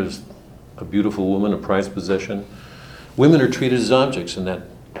honor is a beautiful woman, a prized possession. Women are treated as objects in that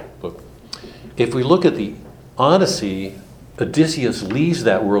book. If we look at the Odyssey, Odysseus leaves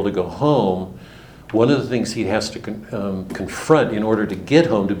that world to go home. One of the things he has to confront in order to get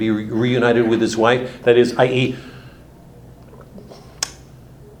home, to be reunited with his wife, that is, i.e.,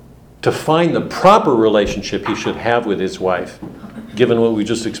 to find the proper relationship he should have with his wife, given what we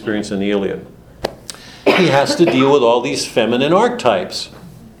just experienced in the Iliad. He has to deal with all these feminine archetypes.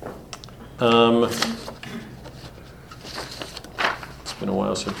 It's been a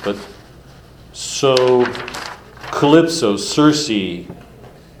while since, but so Calypso, Circe, the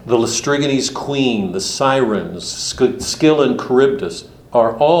Laestrygons queen, the sirens, Scylla and Charybdis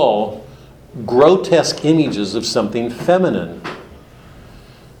are all grotesque images of something feminine.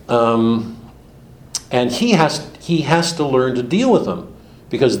 And he has to learn to deal with them,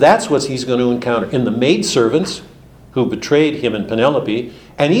 because that's what he's going to encounter in the maidservants who betrayed him and Penelope,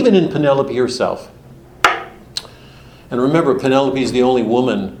 and even in Penelope herself. And remember, Penelope is the only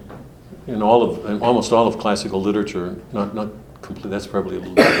woman in almost all of classical literature, not complete, that's probably a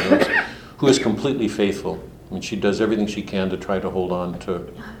little bit, who is completely faithful. I mean, she does everything she can to try to hold on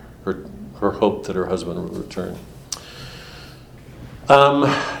to her hope that her husband will return.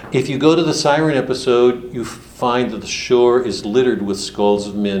 If you go to the Siren episode, you find that the shore is littered with skulls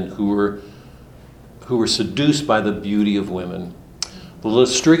of men who were seduced by the beauty of women. The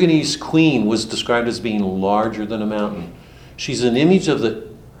Laestrygons queen was described as being larger than a mountain. She's an image of the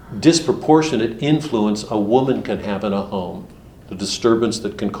disproportionate influence a woman can have in a home, the disturbance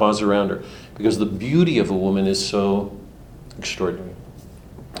that can cause around her, because the beauty of a woman is so extraordinary.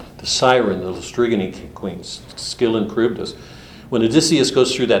 The Siren, the Laestrygons queens, Scylla and Charybdis. When Odysseus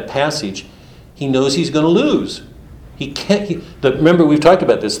goes through that passage, he knows he's going to lose. He can't. Remember, we've talked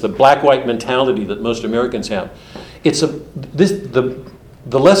about this, the black-white mentality that most Americans have.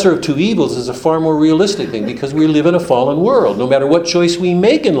 The lesser of two evils is a far more realistic thing, because we live in a fallen world. No matter what choice we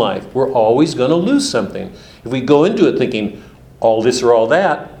make in life, we're always going to lose something. If we go into it thinking all this or all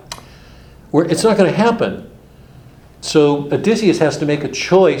that, it's not going to happen. So Odysseus has to make a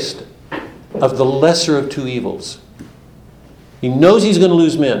choice of the lesser of two evils. He knows he's going to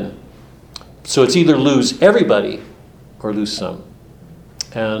lose men. So it's either lose everybody or lose some.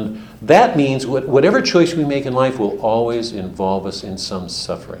 And that means whatever choice we make in life will always involve us in some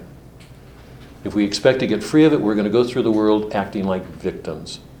suffering. If we expect to get free of it, we're going to go through the world acting like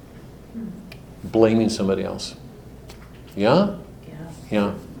victims, blaming somebody else. Yeah?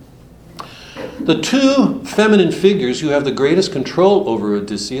 Yeah. The two feminine figures who have the greatest control over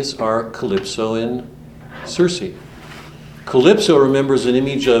Odysseus are Calypso and Circe. Calypso, remembers an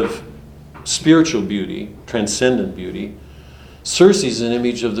image of spiritual beauty, transcendent beauty. Circe is an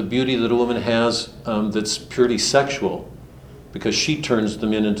image of the beauty that a woman has that's purely sexual, because she turns the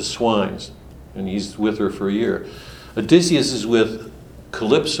men into swines, and he's with her for a year. Odysseus is with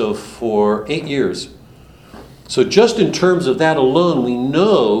Calypso for 8 years. So just in terms of that alone, we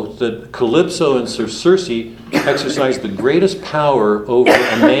know that Calypso and Circe exercise the greatest power over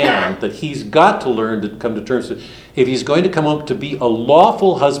a man, that he's got to learn to come to terms with if he's going to come up to be a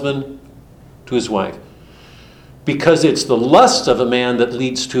lawful husband to his wife. Because it's the lust of a man that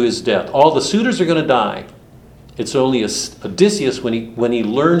leads to his death. All the suitors are going to die. It's only Odysseus, when he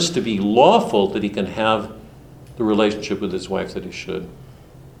learns to be lawful, that he can have the relationship with his wife that he should.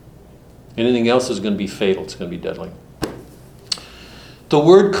 Anything else is going to be fatal. It's going to be deadly. The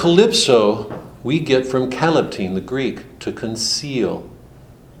word calypso we get from kalyptine, the Greek, to conceal,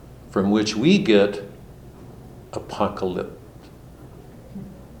 from which we get apocalypse,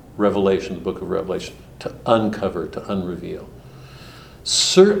 Revelation, the book of Revelation, to uncover, to unreveal.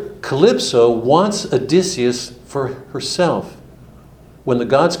 Calypso wants Odysseus for herself. When the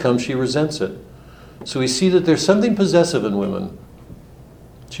gods come, she resents it. So we see that there's something possessive in women.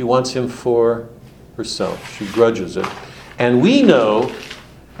 She wants him for herself. She grudges it. And we know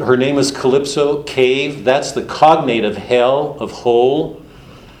her name is Calypso, cave. That's the cognate of hell, of hole.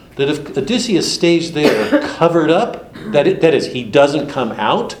 That if Odysseus stays there covered up, that is, he doesn't come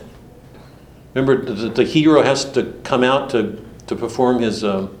out. Remember, the hero has to come out to perform his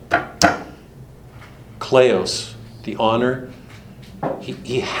kleos, the honor.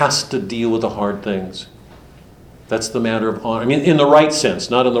 He has to deal with the hard things. That's the matter of honor. I mean, in the right sense,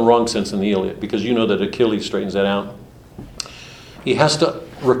 not in the wrong sense in the Iliad, because you know that Achilles straightens that out. He has to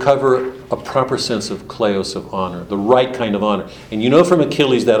recover a proper sense of kleos, of honor, the right kind of honor. And you know from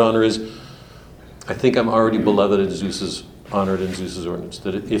Achilles that honor is, I think I'm already beloved in Zeus's, honored in Zeus's ordinance.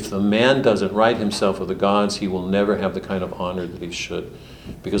 That if the man doesn't right himself with the gods, he will never have the kind of honor that he should.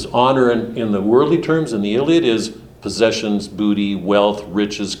 Because honor in the worldly terms in the Iliad is possessions, booty, wealth,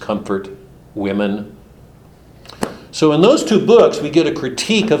 riches, comfort, women. So in those two books, we get a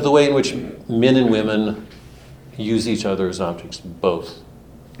critique of the way in which men and women use each other as objects, both.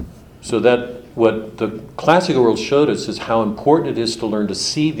 So that what the classical world showed us is how important it is to learn to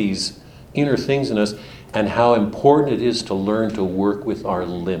see these inner things in us, and how important it is to learn to work with our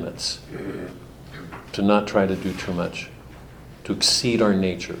limits, to not try to do too much, to exceed our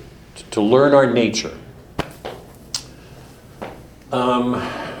nature, to learn our nature.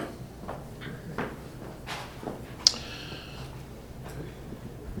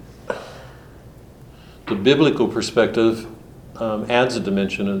 The biblical perspective adds a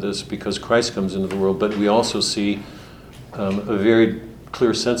dimension of this because Christ comes into the world, but we also see a very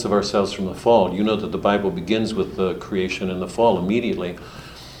clear sense of ourselves from the fall. You know that the Bible begins with the creation and the fall immediately.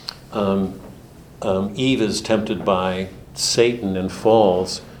 Eve is tempted by Satan and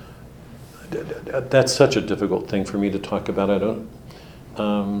falls. That's such a difficult thing for me to talk about. I don't.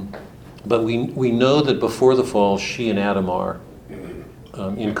 But we know that before the fall, she and Adam are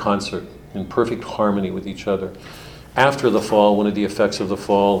in concert, in perfect harmony with each other. After the fall, one of the effects of the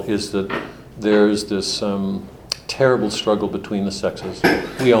fall is that there's this terrible struggle between the sexes.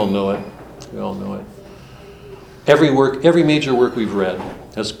 We all know it. We all know it. Every major work we've read,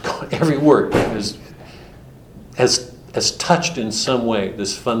 every work has touched in some way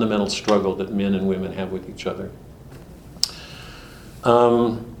this fundamental struggle that men and women have with each other.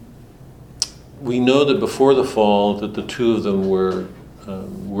 We know that before the fall, that the two of them were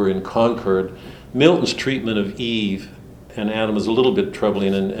in concord. Milton's treatment of Eve and Adam is a little bit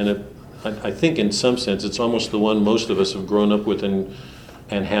troubling, and I think in some sense it's almost the one most of us have grown up with and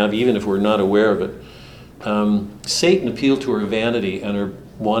have, even if we're not aware of it. Satan appealed to her vanity and her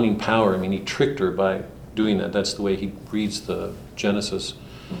wanting power. I mean, he tricked her by doing that. That's the way he reads the Genesis.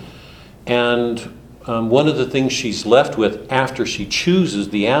 And one of the things she's left with after she chooses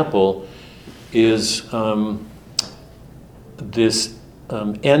the apple is this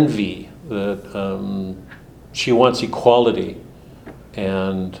envy, that she wants equality,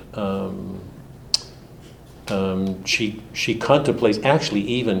 and she contemplates actually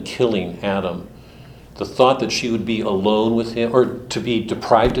even killing Adam. The thought that she would be alone with him, or to be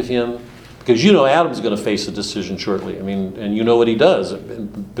deprived of him, because you know Adam's going to face a decision shortly. I mean, and you know what he does.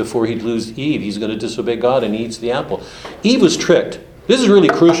 Before he'd lose Eve, he's going to disobey God and he eats the apple. Eve was tricked. This is really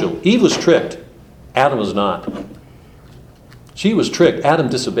crucial. Eve was tricked. Adam was not. She was tricked. Adam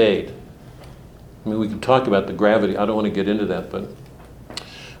disobeyed. I mean, we can talk about the gravity. I don't want to get into that,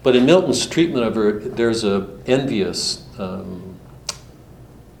 but in Milton's treatment of her, there's a envious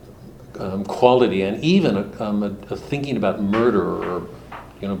quality, and even a thinking about murder, or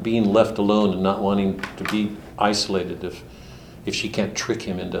being left alone and not wanting to be isolated if she can't trick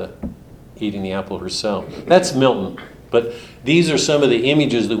him into eating the apple herself. That's Milton. But these are some of the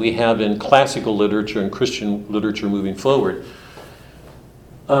images that we have in classical literature and Christian literature moving forward.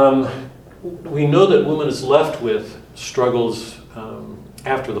 We know that woman is left with struggles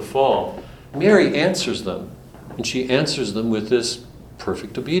after the fall. Mary answers them, and she answers them with this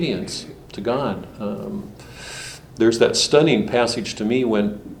perfect obedience to God. There's that stunning passage to me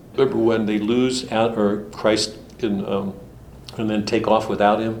when they lose out, or Christ and then take off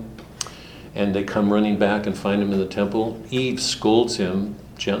without him, and they come running back and find him in the temple. Eve scolds him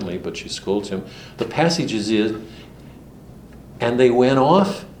gently, but she scolds him. The passage is, and they went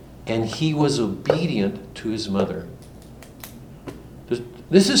off, and he was obedient to his mother.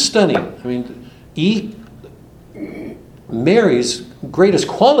 This is stunning. I mean, Mary's greatest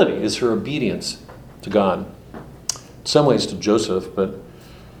quality is her obedience to God. In some ways to Joseph, but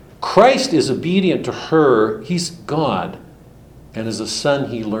Christ is obedient to her. He's God. And as a son,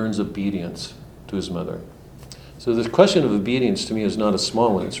 he learns obedience to his mother. So the question of obedience to me is not a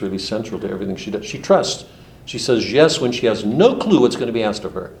small one. It's really central to everything she does. She trusts. She says yes when she has no clue what's going to be asked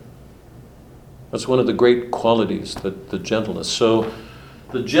of her. That's one of the great qualities, the gentleness. So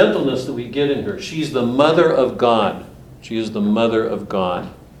the gentleness that we get in her, she's the mother of God. She is the mother of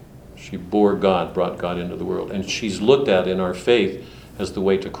God. She bore God, brought God into the world. And she's looked at in our faith as the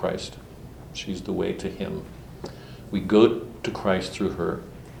way to Christ. She's the way to him. We go to Christ through her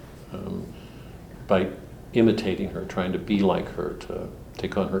by imitating her, trying to be like her, to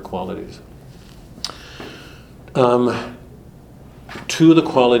take on her qualities. Two of the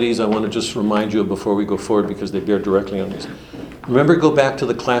qualities I want to just remind you of before we go forward, because they bear directly on these. Remember, go back to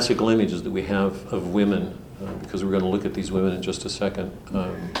the classical images that we have of women, because we're going to look at these women in just a second.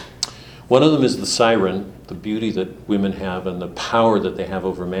 One of them is the siren, the beauty that women have and the power that they have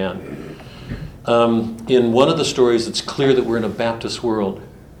over man. In one of the stories, it's clear that we're in a Baptist world.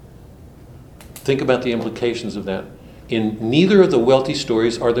 Think about the implications of that. In neither of the Welty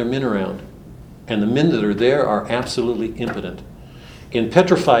stories are there men around. And the men that are there are absolutely impotent. In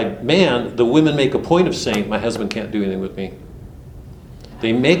Petrified Man, the women make a point of saying, my husband can't do anything with me.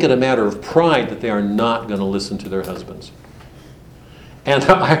 They make it a matter of pride that they are not going to listen to their husbands. And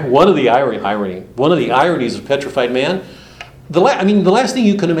one of the ironies of Petrified Man, the last thing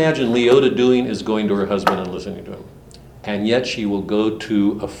you can imagine Leota doing is going to her husband and listening to him. And yet she will go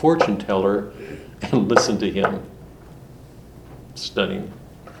to a fortune teller and listen to him. Stunning.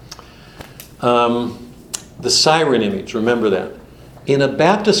 The siren image, remember that. In a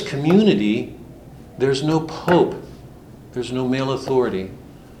Baptist community, there's no pope. There's no male authority.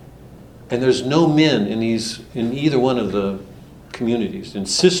 And there's no men in either one of the communities. In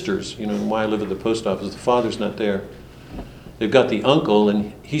sisters, why I live at the post office, the father's not there. They've got the uncle,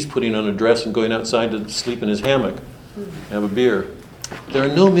 and he's putting on a dress and going outside to sleep in his hammock, have a beer. There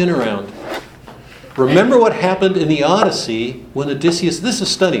are no men around. Remember what happened in the Odyssey when Odysseus, this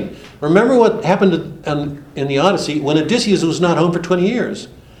is stunning. Remember what happened in the Odyssey when Odysseus was not home for 20 years.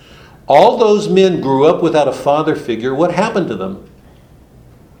 All those men grew up without a father figure. What happened to them?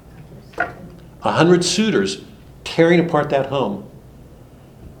 100 suitors tearing apart that home.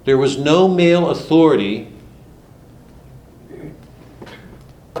 There was no male authority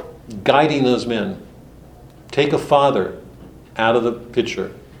guiding those men. Take a father out of the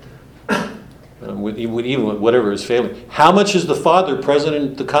picture. Even with whatever is failing. How much is the father present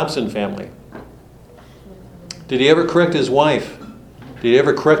in the Compson family? Did he ever correct his wife? Did he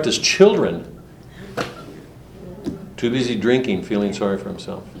ever correct his children? Too busy drinking, feeling sorry for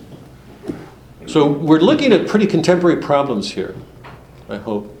himself. So we're looking at pretty contemporary problems here. I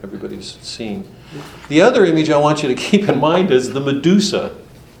hope everybody's seen. The other image I want you to keep in mind is the Medusa.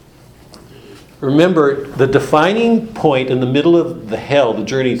 Remember, the defining point in the middle of the hell, the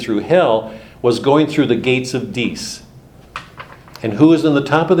journey through hell, was going through the gates of Dis. And who is in the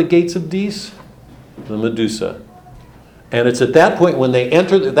top of the gates of Dis? The Medusa. And it's at that point when they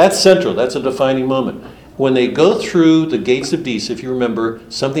enter, that's central, that's a defining moment. When they go through the gates of Dis, if you remember,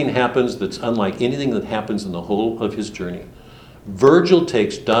 something happens that's unlike anything that happens in the whole of his journey. Virgil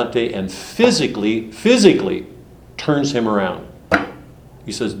takes Dante and physically turns him around.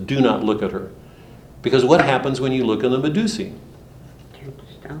 He says, do not look at her. Because what happens when you look at the Medusae?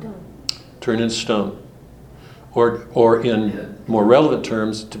 Turn into stone. Or in more relevant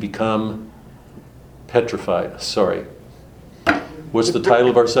terms, to become petrified. Sorry. What's the title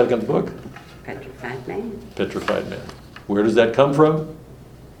of our second book? Petrified Man. Petrified Man. Where does that come from?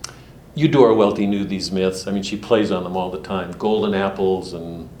 Eudora Welty knew these myths. I mean, she plays on them all the time. Golden apples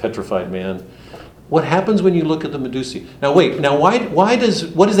and petrified man. What happens when you look at the Medusae? Now wait, what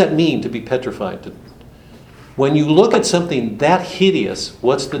does that mean to be petrified? When you look at something that hideous,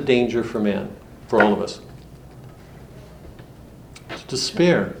 what's the danger for man, for all of us? It's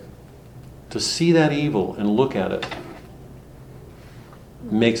despair. To see that evil and look at it.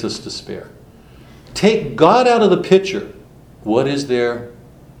 makes us despair. Take God out of the picture. What is there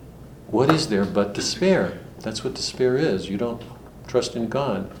but despair? That's what despair is. You don't trust in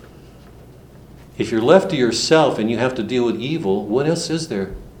God. If you're left to yourself and you have to deal with evil, what else is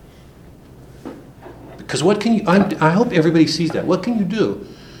there? Because what can you... I hope everybody sees that. What can you do?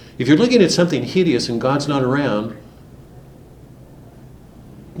 If you're looking at something hideous and God's not around,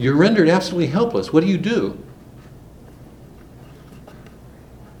 you're rendered absolutely helpless. What do?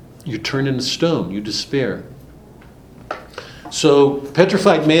 You turn into stone. You despair. So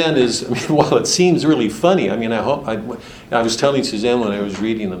petrified man is, while it seems really funny, I was telling Suzanne when I was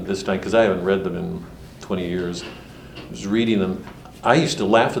reading them this time, because I haven't read them in 20 years, I was reading them, I used to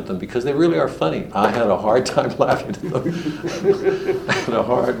laugh at them because they really are funny. I had a hard time laughing at them. I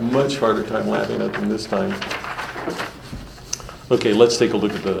had a much harder time laughing at them this time. Okay, let's take a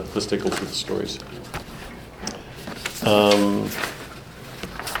look at the stories.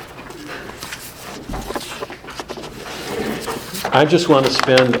 I just want to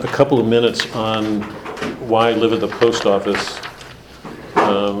spend a couple of minutes on why I live at the post office.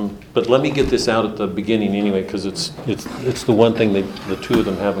 But let me get this out at the beginning anyway, because it's the one thing the two of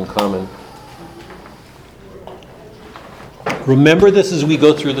them have in common. Remember this as we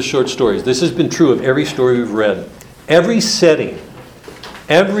go through the short stories. This has been true of every story we've read. Every setting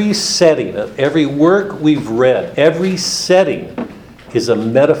of every work we've read, every setting is a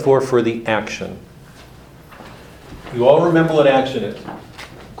metaphor for the action. You all remember what action is.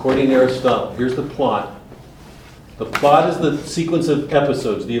 According to Aristotle, here's the plot. The plot is the sequence of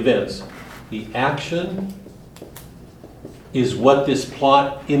episodes, the events. The action is what this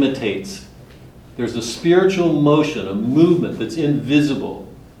plot imitates. There's a spiritual motion, a movement that's invisible.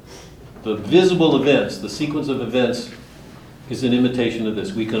 The visible events, the sequence of events, is an imitation of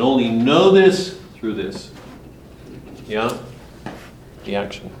this. We can only know this through this. Yeah? The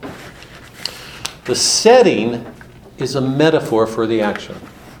action. The setting is a metaphor for the action.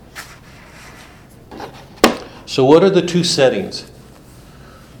 So what are the two settings?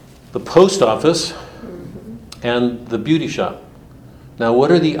 The post office and the beauty shop. Now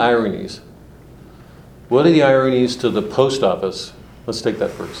what are the ironies? What are the ironies to the post office? Let's take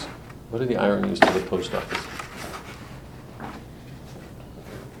that first. What are the ironies to the post office?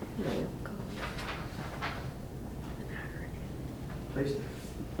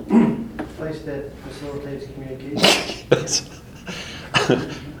 Place that facilitates communication.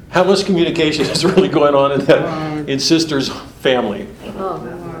 How much communication is really going on in Sister's family? Oh,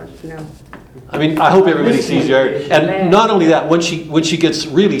 no. I mean, I hope everybody sees the irony. And not only that, when she gets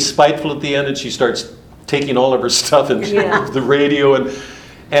really spiteful at the end and she starts taking all of her stuff and the radio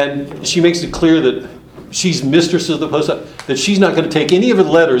and she makes it clear that she's mistress of the post office, that she's not going to take any of the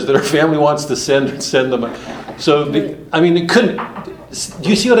letters that her family wants to send them. So, it couldn't... Do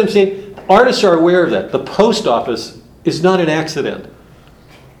you see what I'm saying? Artists are aware of that. The post office is not an accident.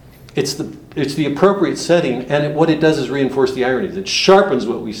 It's the appropriate setting, and what it does is reinforce the ironies. It sharpens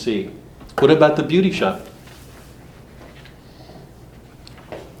what we see. What about the beauty shop?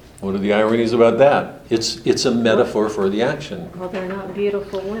 What are the ironies about that? It's a metaphor for the action. Well, they're not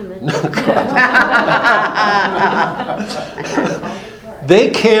beautiful women. They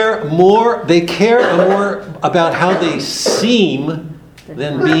care more about how they seem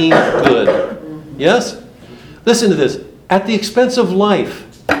than being good. Yes? Listen to this. At the expense of life,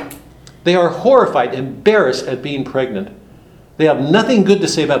 they are horrified, embarrassed at being pregnant. They have nothing good to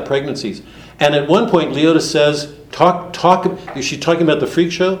say about pregnancies. And at one point, Leota says, is she talking about the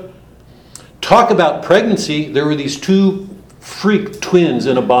freak show? Talk about pregnancy, there were these two freak twins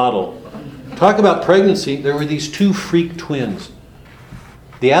in a bottle. Talk about pregnancy, there were these two freak twins.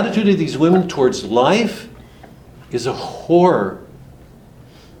 The attitude of these women towards life is a horror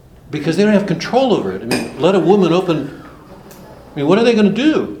because they don't have control over it. Let a woman open, what are they going to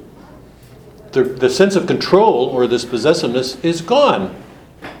do? The sense of control or this possessiveness is gone.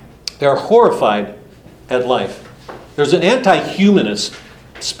 They are horrified at life. There's an anti-humanist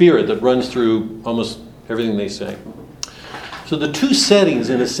spirit that runs through almost everything they say. So the two settings,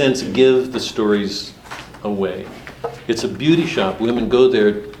 in a sense, give the stories away. It's a beauty shop. Women go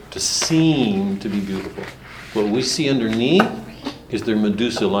there to seem to be beautiful. What we see underneath is their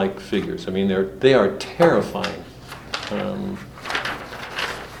Medusa-like figures. They are terrifying.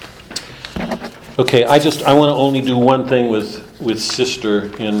 Okay, I want to only do one thing with Sister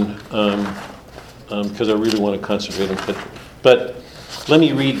because I really want to concentrate on Petra. But let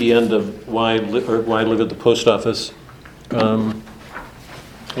me read the end of Why I Live at the Post Office on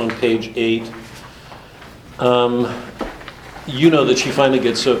page 8. You know that she finally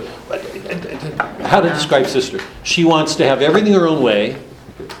gets how to describe Sister. She wants to have everything her own way.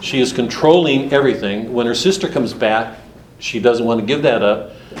 She is controlling everything. When her sister comes back, she doesn't want to give that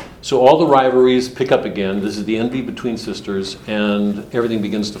up. So all the rivalries pick up again. This is the envy between sisters, and everything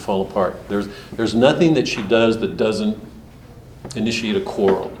begins to fall apart. There's nothing that she does that doesn't initiate a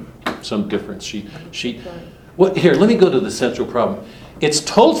quarrel, some difference. Here, let me go to the central problem. It's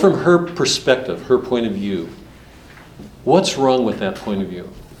told from her perspective, her point of view. What's wrong with that point of view?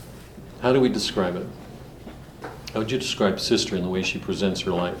 How do we describe it? How would you describe sister in the way she presents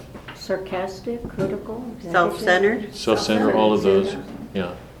her life? Sarcastic, critical. Self-centered? Self-centered, all of those.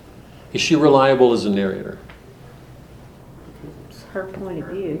 Yeah. Is she reliable as a narrator? It's her point of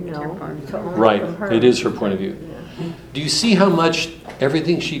view, It's her no. point of It's view. only Right. from her. It is her point of view. Yeah. Do you see how much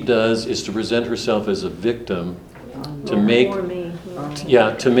everything she does is to present herself as a victim to make, For me.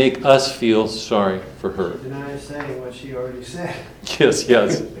 to make us feel sorry for her? Deny saying what she already said. Yes.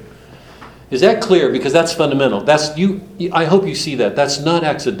 Is that clear? Because that's fundamental. That's you. I hope you see that. That's not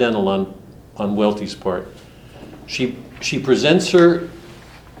accidental on Welty's part. She presents her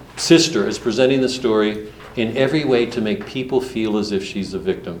sister as presenting the story in every way to make people feel as if she's a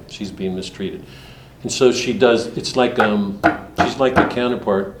victim. She's being mistreated. And so she does. It's like she's like the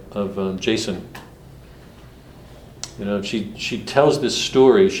counterpart of Jason. You know, she tells this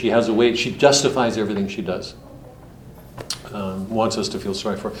story. She has a way. She justifies everything she does. Wants us to feel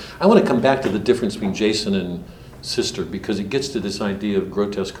sorry for her. I want to come back to the difference between Jason and sister because it gets to this idea of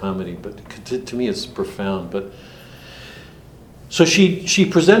grotesque comedy. But to me, it's profound. But so she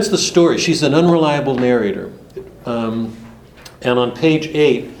presents the story. She's an unreliable narrator, and on page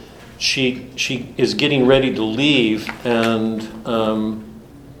 8. She is getting ready to leave, and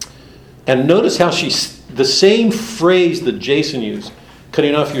notice how the same phrase that Jason used,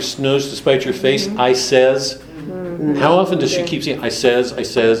 cutting off your nose to spite your face. I says. How often does she keep saying I says, I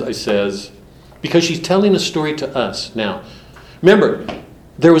says, I says? Because she's telling a story to us now. Remember,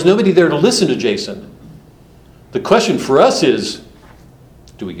 there was nobody there to listen to Jason. The question for us is,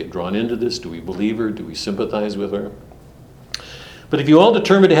 do we get drawn into this? Do we believe her? Do we sympathize with her? But if you all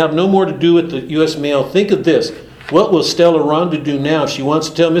determine to have no more to do with the U.S. mail, think of this. What will Stella Rhonda do now if she wants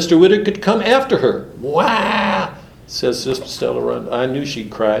to tell Mr. Whittaker to come after her? Wow, says Sister Stella Rhonda. I knew she'd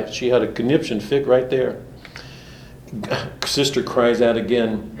cry. She had a conniption fit right there. Sister cries out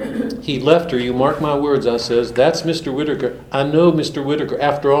again. He left her, you mark my words, I says. That's Mr. Whittaker. I know Mr. Whittaker.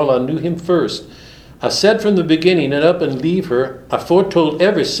 After all, I knew him first. I said from the beginning, and up and leave her. I foretold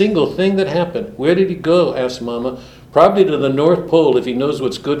every single thing that happened. Where did he go? Asked Mama. Probably to the North Pole if he knows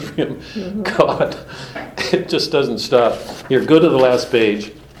what's good for him. Mm-hmm. God, it just doesn't stop. Here, go to the last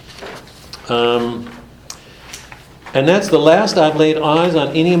page. And that's the last I've laid eyes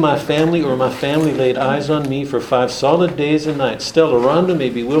on any of my family or my family laid eyes on me for 5 solid days and nights. Stella Rhonda may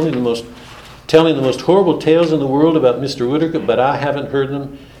be telling the most horrible tales in the world about Mr. Whittaker, but I haven't heard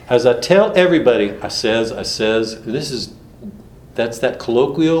them. As I tell everybody, I says, that's that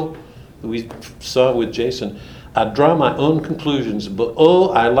colloquial that we saw with Jason. I draw my own conclusions, but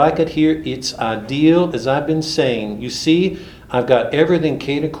oh, I like it here. It's ideal, as I've been saying. You see, I've got everything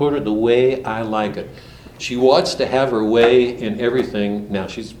catered the way I like it. She wants to have her way in everything. Now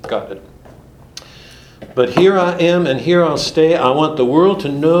she's got it. But here I am, and here I'll stay. I want the world to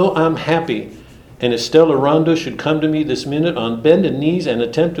know I'm happy. And if Stella Rhonda should come to me this minute on bended knees and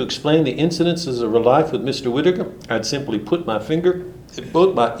attempt to explain the incidences of her life with Mr. Whittaker, I'd simply put my finger in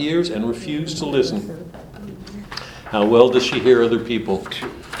both my ears and refuse to listen. How well does she hear other people?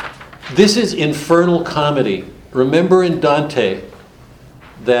 This is infernal comedy. Remember in Dante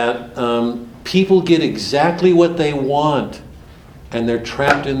that people get exactly what they want, and they're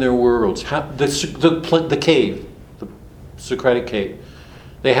trapped in their worlds. The cave, the Socratic cave.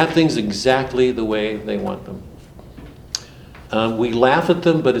 They have things exactly the way they want them. We laugh at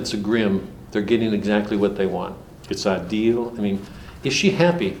them, but it's a grim. They're getting exactly what they want. It's ideal. I mean, is she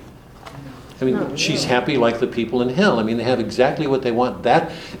happy? I mean, she's happy like the people in hell. I mean, they have exactly what they want.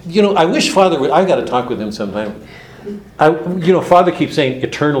 That, I wish Father would. I got to talk with him sometime. Father keeps saying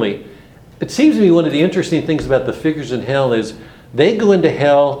eternally. It seems to me one of the interesting things about the figures in hell is they go into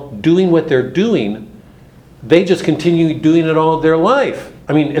hell doing what they're doing. They just continue doing it all their life.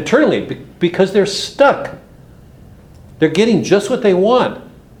 I mean, eternally, because they're stuck. They're getting just what they want.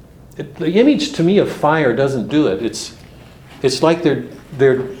 The image to me of fire doesn't do it. It's like they're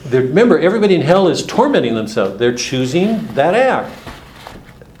remember, everybody in hell is tormenting themselves. They're choosing that act.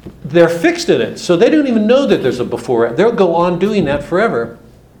 They're fixed in it, so they don't even know that there's a before act. They'll go on doing that forever.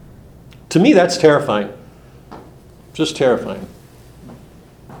 To me, that's terrifying. Just terrifying.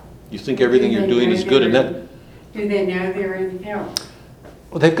 You think everything you're doing is good, and that... Do they know they're in hell?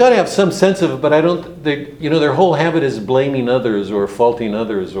 Well, they've got to have some sense of it, but I don't. Their whole habit is blaming others or faulting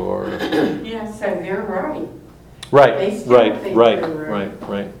others or. Yes, so they're right. Right, They still right, think right, they're right.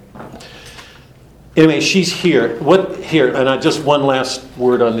 right. Anyway, she's here. And just one last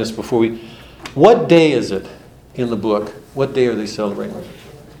word on this before we. What day is it in the book? What day are they celebrating?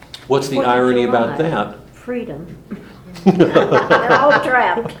 What's the 4th of irony about July. that? Freedom. They're all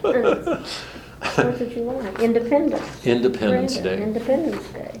trapped. 4th of July, Independence. Independence Freedom. Day. Independence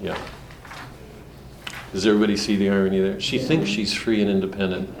Day. Yeah. Does everybody see the irony there? She thinks she's free and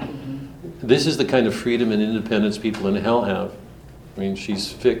independent. This is the kind of freedom and independence people in hell have. I mean,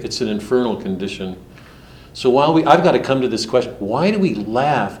 it's an infernal condition. So I've got to come to this question: why do we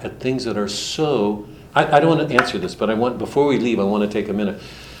laugh at things that are so? I don't want to answer this, but before we leave, I want to take a minute.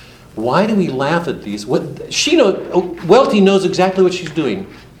 Why do we laugh at these? Welty knows exactly what she's doing.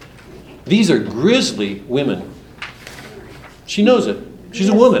 These are grisly women. She knows it. She's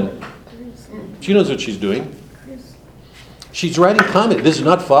a woman. She knows what she's doing. She's writing comment. This is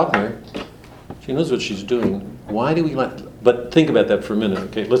not Faulkner. She knows what she's doing. Why do we laugh? But think about that for a minute.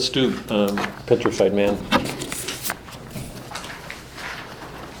 Okay, let's do Petrified Man.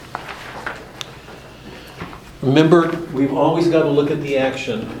 Remember, we've always got to look at the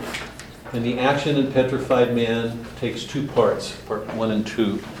action. And the action in Petrified Man takes two parts, part 1 and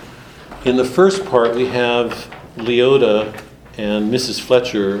 2. In the first part, we have Leota and Mrs.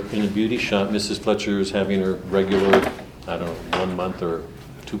 Fletcher in a beauty shop. Mrs. Fletcher is having her regular, 1 month or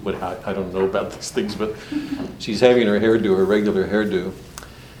 2, I don't know about these things, but she's having her hairdo, her regular hairdo.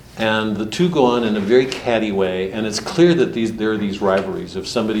 And the two go on in a very catty way, and it's clear that there are these rivalries. If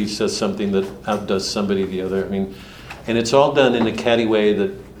somebody says something that outdoes somebody, the other, and it's all done in a catty way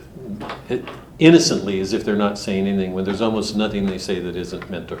that innocently, as if they're not saying anything, when there's almost nothing they say that isn't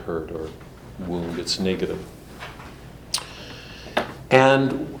meant to hurt or wound. It's negative.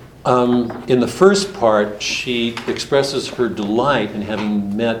 And in the first part, she expresses her delight in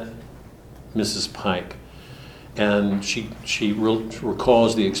having met Mrs. Pike. And she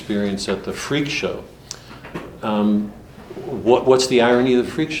recalls the experience at the freak show. What's the irony of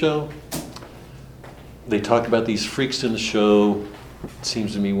the freak show? They talk about these freaks in the show. It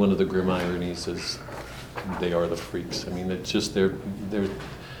seems to me one of the grim ironies is they are the freaks. It's just they're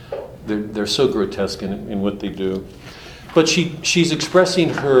so grotesque in what they do. But she's expressing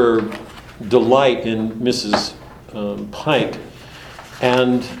her delight in Mrs. Pike.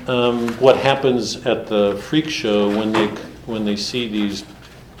 And what happens at the freak show when they see these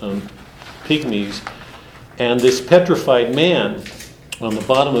pygmies, and this petrified man on the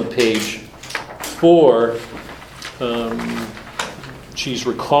bottom of page 4, she's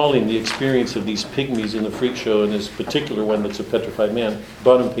recalling the experience of these pygmies in the freak show, and this particular one that's a petrified man.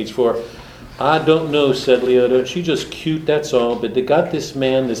 Bottom of page 4. I don't know, said Leota. She's just cute, that's all. But they got this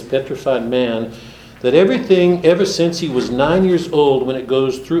man, this petrified man, that everything, ever since he was 9 years old, when it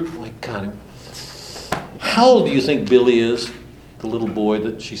goes through... Oh my God. How old do you think Billy is? The little boy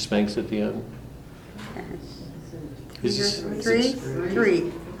that she spanks at the end? Is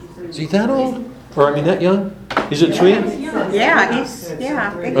he that old? Or, that young? Is it 3? Yeah, I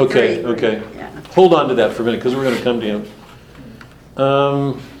think Okay, 3. okay. Yeah. Hold on to that for a minute, because we're going to come to him.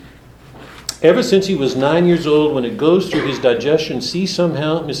 Ever since he was 9 years old, when it goes through his digestion, see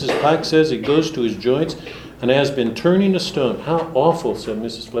somehow, Mrs. Pike says, it goes to his joints and has been turning to stone. How awful, said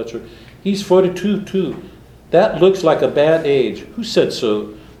Mrs. Fletcher. He's 42, too. That looks like a bad age. Who said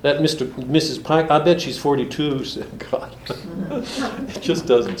so? That Mrs. Pike? I bet she's 42, said God. It just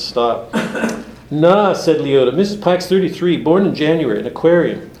doesn't stop. Nah, said Leota. Mrs. Pike's 33, born in January, an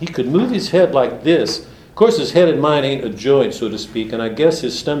aquarium. He could move his head like this. Of course, his head and mine ain't a joint, so to speak, and I guess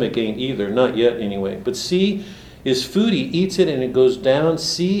his stomach ain't either, not yet anyway. But see, his food, he eats it and it goes down,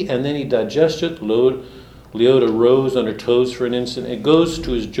 see, and then he digests it. Leota rose on her toes for an instant. It goes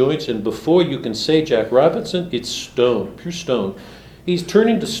to his joints, and before you can say Jack Robinson, it's stone, pure stone. He's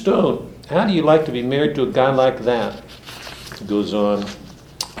turning to stone. How do you like to be married to a guy like that? It goes on.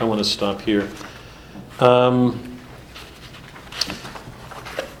 I want to stop here.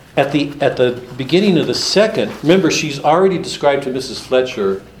 At the beginning of the second, remember, she's already described to Mrs.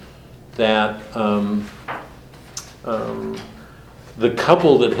 Fletcher that the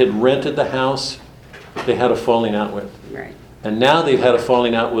couple that had rented the house, they had a falling out with. Right. And now they've had a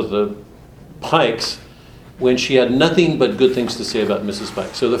falling out with the Pikes when she had nothing but good things to say about Mrs.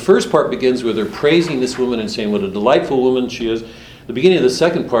 Pike. So the first part begins with her praising this woman and saying what a delightful woman she is. The beginning of the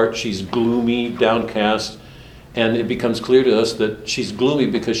second part, she's gloomy, downcast, and it becomes clear to us that she's gloomy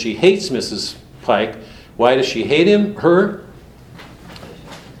because she hates Mrs. Pike. Why does she hate her?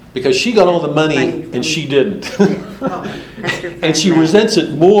 because she got all the money Money and she didn't. That's her And she friend. resents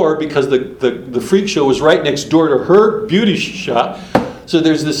it more because the freak show was right next door to her beauty shop. So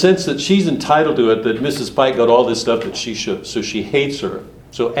there's the sense that she's entitled to it, that Mrs. Pike got all this stuff that she should. So she hates her.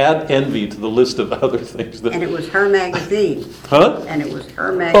 So add envy to the list of other things. And it was her magazine. Huh? And it was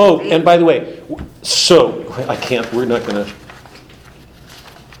her magazine. Oh, and by the way, so I can't, we're not going to.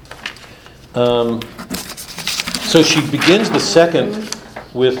 So she begins the second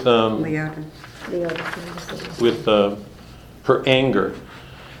with Leota. The other thing. with her anger.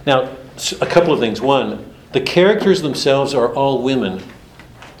 Now, a couple of things. One, the characters themselves are all women.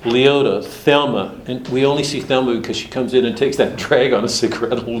 Leota, Thelma, and we only see Thelma because she comes in and takes that drag on a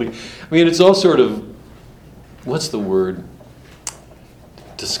cigarette. I mean, it's all sort of, what's the word?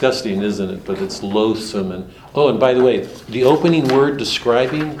 Disgusting, isn't it? But it's loathsome. And by the way, the opening word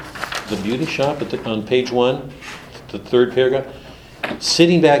describing the beauty shop on page 1, the third paragraph,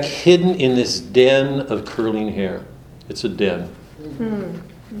 sitting back hidden in this den of curling hair. It's a den.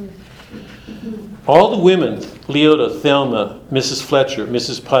 All the women, Leota, Thelma, Mrs. Fletcher,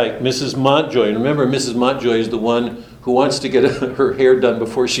 Mrs. Pike, Mrs. Montjoy, and remember Mrs. Montjoy is the one who wants to get her hair done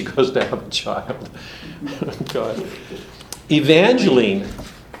before she goes to have a child. God. Evangeline,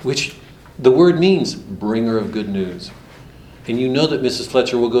 which the word means bringer of good news. And you know that Mrs.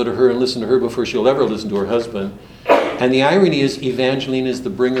 Fletcher will go to her and listen to her before she'll ever listen to her husband. And the irony is Evangeline is the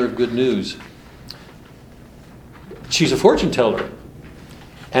bringer of good news. She's a fortune teller.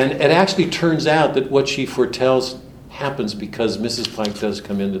 And it actually turns out that what she foretells happens because Mrs. Pike does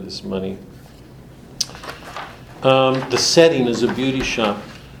come into this money. The setting is a beauty shop.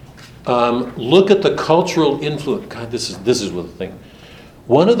 Look at the cultural influence. God, this is the thing.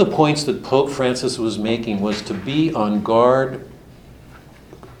 One of the points that Pope Francis was making was to be on guard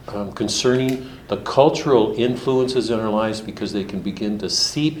concerning the cultural influences in our lives because they can begin to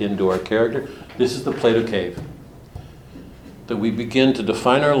seep into our character. This is the Plato Cave. That we begin to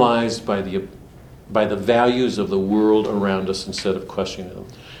define our lives by the values of the world around us instead of questioning them.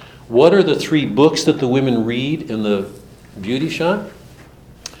 What are the 3 books that the women read in the beauty shop?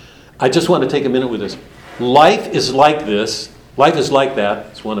 I just want to take a minute with this. Life is like this. Life is like that.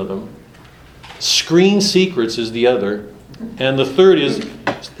 It's one of them. Screen Secrets is the other. And the third is,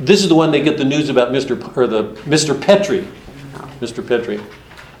 this is the one they get the news about Mr. Petrie. Mr. Petrie.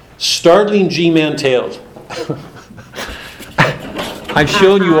 Startling G-Man Tales. I've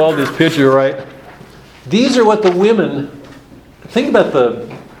shown you all this picture, right? These are what the women, think about the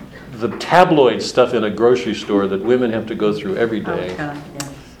tabloid stuff in a grocery store that women have to go through every day. Oh, God, yes.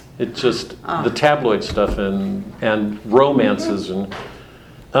 It's just the tabloid stuff and romances. And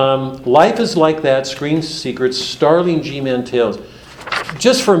Life is Like That, Screen Secrets, Startling G-Man Tales.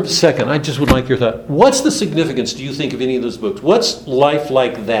 Just for a second, I just would like your thought. What's the significance, do you think, of any of those books? What's Life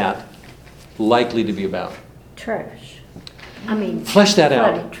Like That likely to be about? Trash. I mean. Flesh that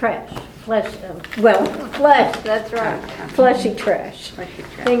out. Trash. Flesh, that's right. Fleshy trash. Fleshy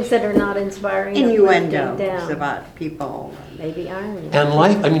trash. Things that are not inspiring. Innuendo. uplifting It's down. about people. Maybe irony. And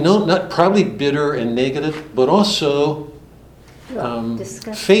life, I mean, no, not probably bitter and negative, but also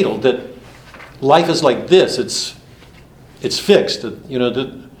Disgusting. fatal. That life is like this. It's fixed.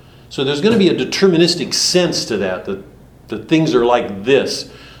 So there's going to be a deterministic sense to that things are like this.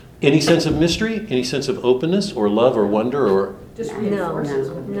 Any sense of mystery? Any sense of openness or love or wonder or? Just No, reinforces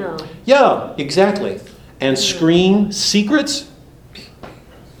what we no. Yeah, exactly. And Screen Secrets?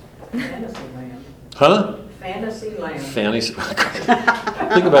 Fantasyland. Huh? Fantasyland. Fantasy.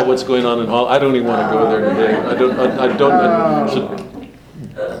 Think about what's going on in Hall. I don't even want to go there today.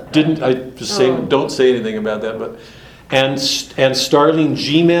 Don't say anything about that. But and Startling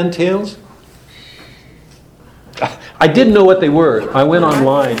G-Man Tales. I didn't know what they were. I went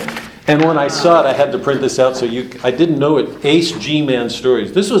online, and when I saw it, I had to print this out. I didn't know it. Ace G-Man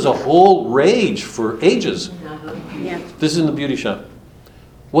Stories. This was a whole rage for ages. Yeah. This is in the beauty shop.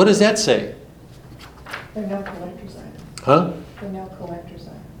 What does that say? They're now collector's items. Huh? They're now collector's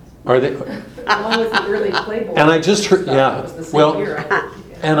items. Are they? Along with the early Playboy. And I just heard, stuff, yeah, it was the same well, era.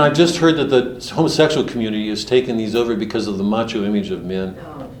 and I just heard that the homosexual community has taken these over because of the macho image of men.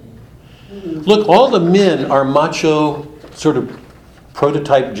 Oh. Look, all the men are macho, sort of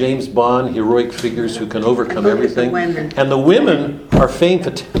prototype James Bond, heroic figures who can overcome Look at the everything. women. And the women are femme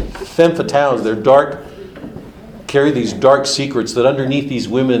fatales. They're dark, carry these dark secrets that underneath these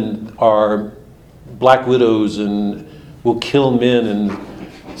women are black widows and will kill men. And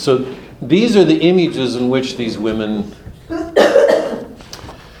so these are the images in which these women...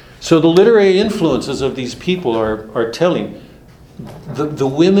 So the literary influences of these people are telling. The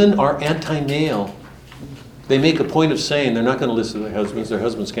women are anti-male. They make a point of saying they're not going to listen to their husbands. Their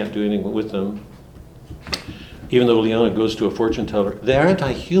husbands can't do anything with them. Even though Leona goes to a fortune teller. They're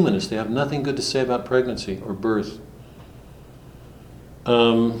anti-humanist. They have nothing good to say about pregnancy or birth.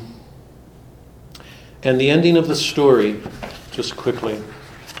 And the ending of the story, just quickly.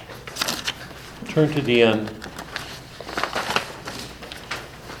 Turn to the end.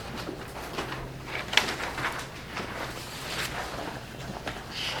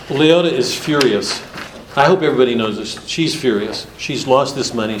 Leota is furious. I hope everybody knows this. She's furious. She's lost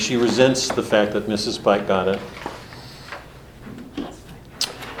this money. She resents the fact that Mrs. Pike got it.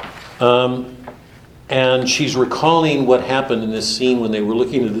 And she's recalling what happened in this scene when they were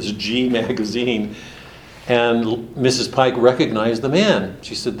looking at this G magazine, and Mrs. Pike recognized the man.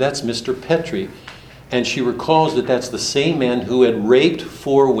 She said, "That's Mr. Petrie." And she recalls that that's the same man who had raped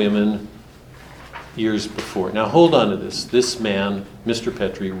 4 women years before. Now hold on to this. This man, Mr.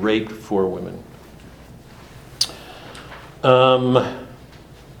 Petrie, raped 4 women. Bottom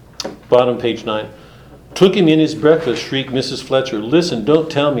page 9. "Took him in his breakfast," shrieked Mrs. Fletcher. "Listen, don't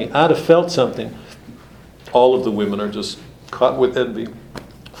tell me. I'd have felt something." All of the women are just caught with envy.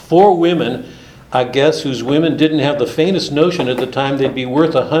 4 women, I guess, whose women didn't have the faintest notion at the time they'd be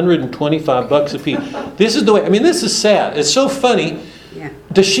worth $125 a piece. This is the way, I mean, this is sad. It's so funny. Yeah.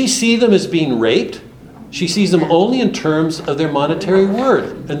 Does she see them as being raped? She sees them only in terms of their monetary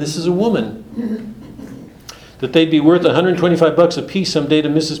worth. And this is a woman. That they'd be worth $125 a piece someday to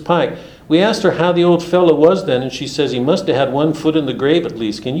Mrs. Pike. We asked her how the old fellow was then, and she says he must have had 1 foot in the grave at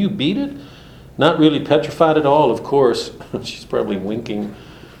least. Can you beat it? Not really petrified at all, of course. She's probably winking.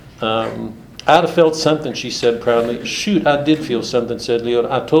 "I'd have felt something," she said proudly. "Shoot, I did feel something," said Leota.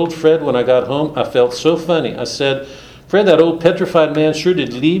 "I told Fred when I got home, I felt so funny. I said, 'Fred, that old petrified man sure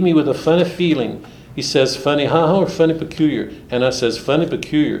did leave me with a funny feeling.' He says, 'Funny ha-ha or funny peculiar?' And I says, 'Funny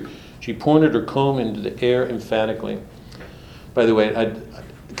peculiar.'" She pointed her comb into the air emphatically. By the way,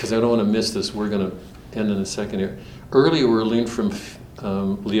 because I don't want to miss this, we're going to end in a second here. Earlier we learned from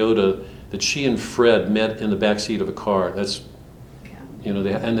Leota that she and Fred met in the back seat of a car. That's, you know,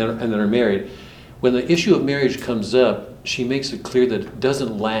 and then are married. When the issue of marriage comes up, she makes it clear that it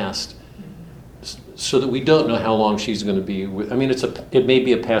doesn't last, so that we don't know how long she's going to be with. I mean, it may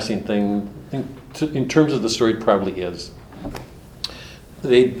be a passing thing. In terms of the story, it probably is.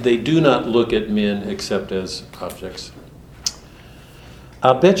 They do not look at men except as objects.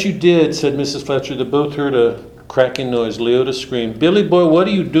 "I'll bet you did," said Mrs. Fletcher. They both heard a cracking noise. Leota screamed, "Billy boy, what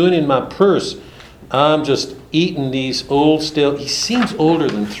are you doing in my purse?" "I'm just eating these old stale." He seems older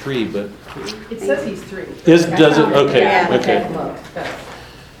than 3, but It says he's 3. does it? Okay, Yeah, okay. look,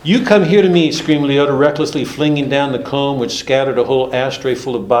 "You come here to me," screamed Leota, recklessly flinging down the comb, which scattered a whole ashtray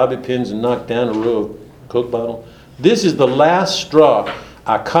full of bobby pins and knocked down a row of Coke bottle. "This is the last straw.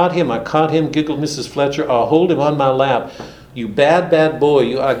 I caught him, giggled Mrs. Fletcher. "I'll hold him on my lap. You bad, bad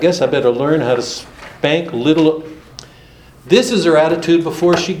boy. I guess I better learn how to spank little..." This is her attitude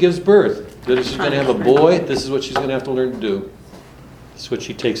before she gives birth. That if she's going to have a boy, this is what she's going to have to learn to do. This is what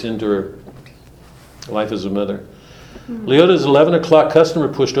she takes into her life as a mother. Leota's 11 o'clock customer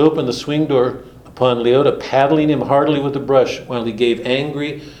pushed open the swing door upon Leota, paddling him heartily with a brush, while he gave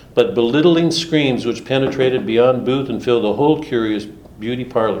angry but belittling screams which penetrated beyond booth and filled the whole curious beauty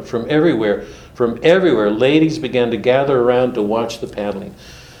parlor. From everywhere, ladies began to gather around to watch the paddling.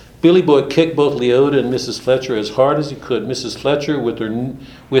 Billy Boy kicked both Leota and Mrs. Fletcher as hard as he could. Mrs. Fletcher, with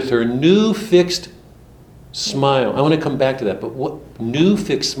her new fixed smile. I want to come back to that, but what new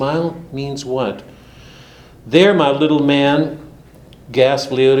fixed smile means what? "There, my little man,"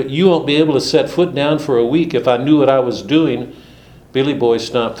 gasped Leota. "You won't be able to set foot down for a week if I knew what I was doing." Billy Boy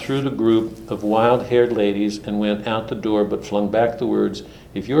stomped through the group of wild-haired ladies and went out the door, but flung back the words,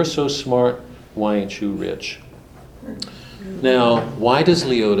 "If you're so smart, why ain't you rich?" Now, why does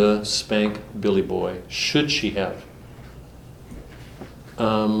Leota spank Billy Boy? Should she have?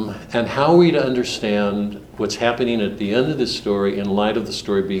 And how are we to understand what's happening at the end of this story in light of the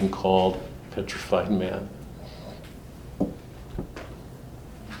story being called Petrified Man?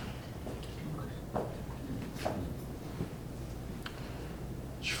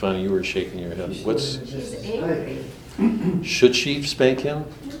 Shivani, you were shaking your head. She's angry. Should she spank him?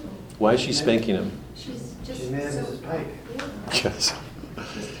 Why is she spanking him? She's just She's mad at Mrs. Pike. Yes.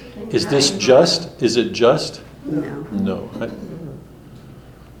 Is this just? Is it just? No. No.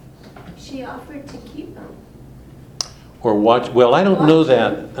 She offered to keep him. Or watch, well, I don't know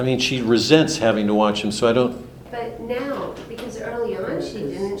that. I mean, she resents having to watch him, so I don't, But now, because early on she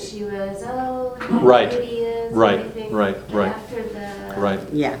didn't, she was, oh, how Right. good he is, Right, everything. right, But right. After the... right,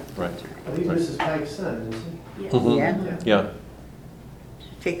 Yeah. right. I think Mrs. Pike's son, isn't he? Yeah. Mhm. Yeah. Yeah.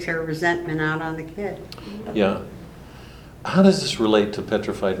 takes her resentment out on the kid. Yeah. How does this relate to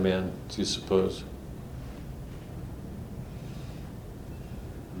Petrified Man, do you suppose?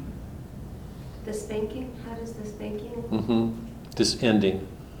 The spanking, how does the spanking? Mm-hmm. This ending.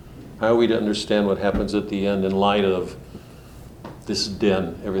 How are we to understand what happens at the end in light of this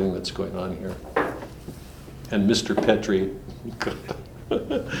den, everything that's going on here? And Mr. Petrie.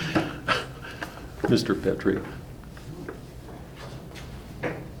 Mr. Petrie.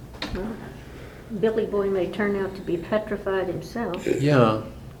 Well, Billy Boy may turn out to be petrified himself, Yeah.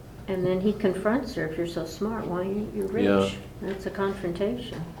 and then he confronts her, if you're so smart, why aren't you rich? Yeah. That's a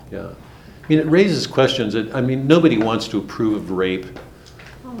confrontation. Yeah. I mean, it raises questions. Nobody wants to approve of rape,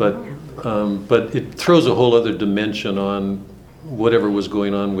 but it throws a whole other dimension on whatever was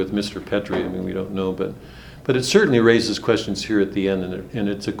going on with Mr. Petrie. I mean, we don't know, but it certainly raises questions here at the end, and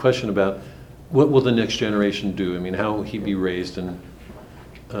it's a question about what will the next generation do? I mean, how will he be raised?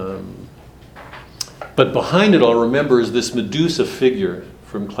 But behind it all, remember, is this Medusa figure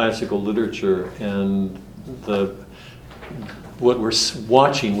from classical literature, and what we're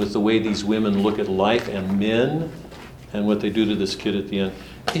watching with the way these women look at life and men, and what they do to this kid at the end.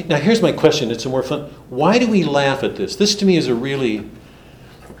 Now, here's my question. It's a more fun. Why do we laugh at this? This, to me, is a really...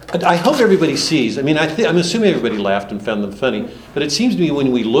 I hope everybody sees. I mean, I'm assuming everybody laughed and found them funny. But it seems to me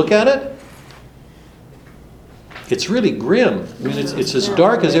when we look at it, it's really grim. I mean, it's as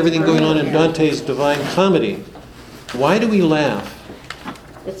dark as everything going on in Dante's Divine Comedy. Why do we laugh?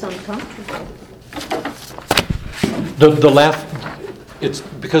 It's uncomfortable. The laugh, it's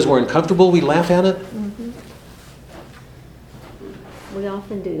because we're uncomfortable, we laugh at it? Mm-hmm. We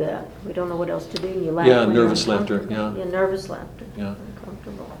often do that. We don't know what else to do, and you laugh. Yeah, when you're nervous laughter, uncomfortable. yeah. Yeah, nervous laughter. Yeah.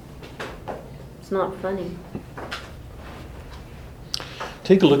 Uncomfortable. It's not funny.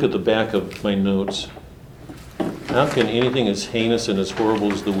 Take a look at the back of my notes. How can anything as heinous and as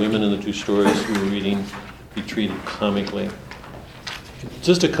horrible as the women in the two stories we were reading be treated comically?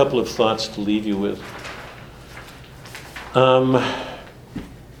 Just a couple of thoughts to leave you with. One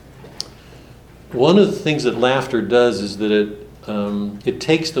of the things that laughter does is that it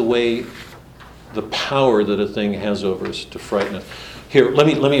takes away the power that a thing has over us to frighten us. Here, let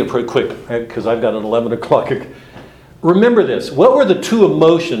me approach quick, because I've got an 11 o'clock. Remember this. What were the two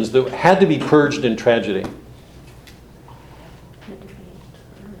emotions that had to be purged in tragedy?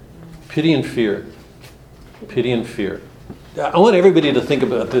 Pity and fear. Pity and fear. I want everybody to think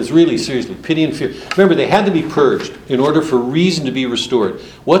about this really seriously. Pity and fear. Remember, they had to be purged in order for reason to be restored.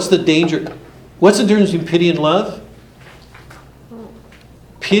 What's the danger? What's the difference between pity and love?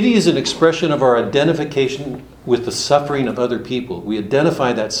 Pity is an expression of our identification with the suffering of other people. We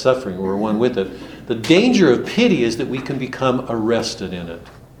identify that suffering. We're one with it. The danger of pity is that we can become arrested in it.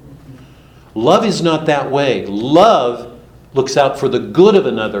 Love is not that way. Love looks out for the good of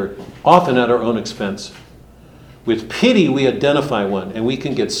another, often at our own expense. With pity, we identify one, and we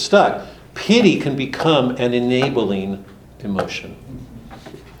can get stuck. Pity can become an enabling emotion.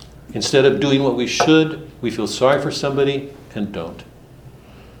 Instead of doing what we should, we feel sorry for somebody and don't.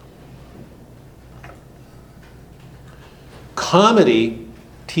 Comedy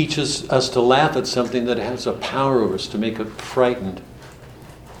teaches us to laugh at something that has a power over us, to make us frightened.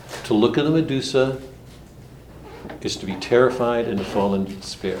 To look at the Medusa is to be terrified and to fall into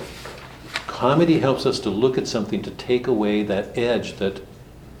despair. Comedy helps us to look at something to take away that edge that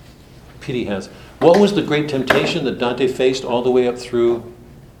pity has. What was the great temptation that Dante faced all the way up through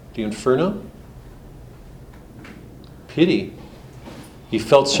the Inferno? Pity. He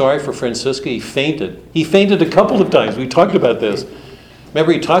felt sorry for Francisca. He fainted. He fainted a couple of times. We talked about this.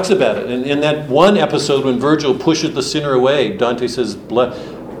 Remember, he talks about it. And in that one episode when Virgil pushes the sinner away, Dante says,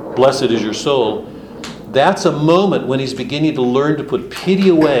 "Blessed is your soul." That's a moment when he's beginning to learn to put pity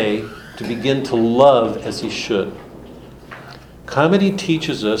away, to begin to love as he should. Comedy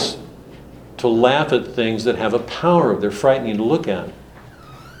teaches us to laugh at things that have a power. They're frightening to look at.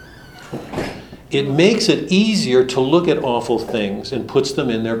 It makes it easier to look at awful things and puts them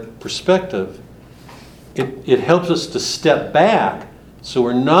in their perspective. It helps us to step back so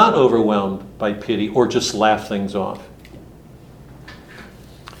we're not overwhelmed by pity or just laugh things off.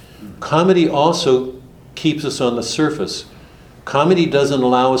 Comedy also keeps us on the surface. Comedy doesn't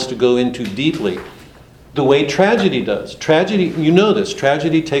allow us to go in too deeply, the way tragedy does. Tragedy, you know this,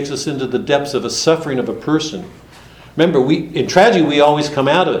 tragedy takes us into the depths of a suffering of a person. Remember, in tragedy we always come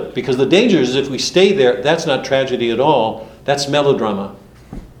out of it, because the danger is if we stay there, that's not tragedy at all, that's melodrama.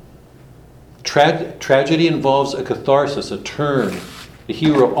 Tragedy involves a catharsis, a turn. The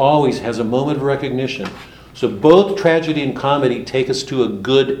hero always has a moment of recognition. So both tragedy and comedy take us to a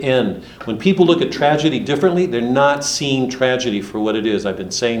good end. When people look at tragedy differently, they're not seeing tragedy for what it is. I've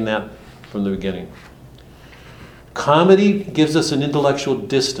been saying that from the beginning. Comedy gives us an intellectual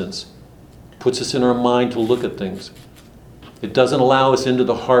distance, puts us in our mind to look at things. It doesn't allow us into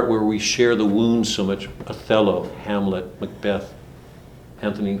the heart where we share the wounds so much. Othello, Hamlet, Macbeth,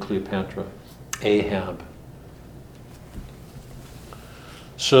 Antony and Cleopatra, Ahab.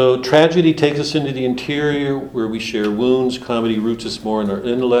 So tragedy takes us into the interior where we share wounds. Comedy roots us more in our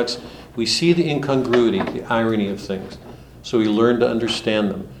intellects. We see the incongruity, the irony of things. So we learn to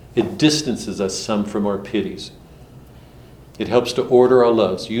understand them. It distances us some from our pities. It helps to order our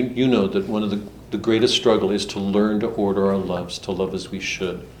loves. You know that one of the greatest struggle is to learn to order our loves, to love as we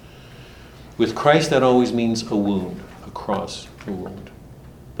should. With Christ, that always means a wound, a cross, a wound.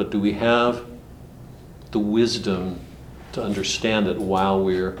 But do we have the wisdom to understand it while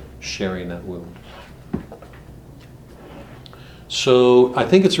we're sharing that wound? So I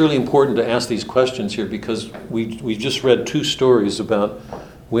think it's really important to ask these questions here, because we just read 2 stories about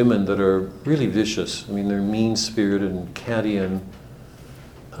women that are really vicious. I mean, they're mean-spirited and catty, and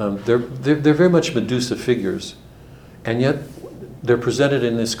they're very much Medusa figures, and yet they're presented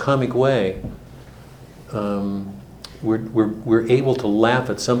in this comic way. We're able to laugh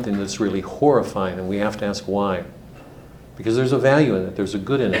at something that's really horrifying, and we have to ask why. Because there's a value in it, there's a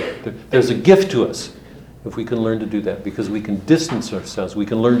good in it, there's a gift to us if we can learn to do that, because we can distance ourselves. We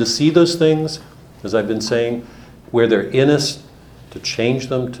can learn to see those things, as I've been saying, where they're in us, to change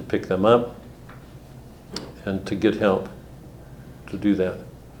them, to pick them up, and to get help to do that.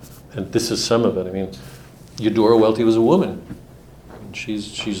 And this is some of it. I mean, Eudora Welty was a woman. And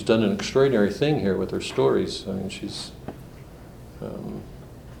she's done an extraordinary thing here with her stories. I mean, she's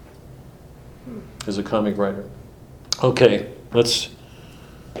as a comic writer. Okay, let's.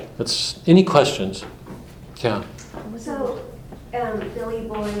 Any questions? Yeah. So, Billy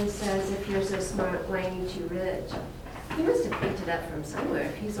Boy says, if you're so smart, why ain't you rich? He must have picked it up from somewhere.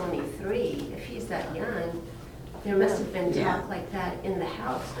 If he's only 3, if he's that young, there must have been talk like that in the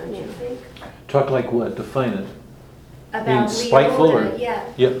house, don't you think? Talk like what? Define it. About Being spiteful Leota, or-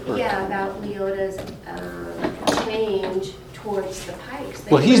 yeah, or- yeah, about Leota's change towards the Pikes.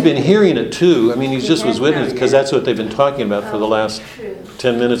 Well, he's been hearing it too. I mean, he just was has witness, now, because yeah. that's what they've been talking about for the last True.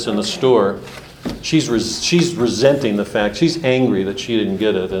 10 minutes in the store. She's resenting the fact, she's angry that she didn't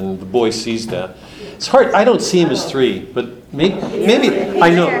get it, and the boy sees that. It's hard. I don't see him as 3, but maybe I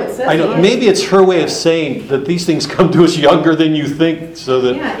know. Maybe it's her way of saying that these things come to us younger than you think, so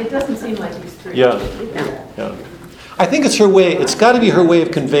that Yeah, it doesn't seem like he's 3. yeah. I think it's her way. It's got to be her way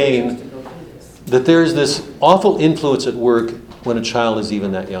of conveying that there's this awful influence at work when a child is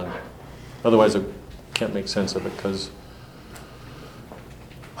even that young. Otherwise, I can't make sense of it, because.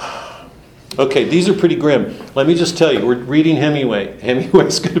 Okay, these are pretty grim. Let me just tell you, we're reading Hemingway.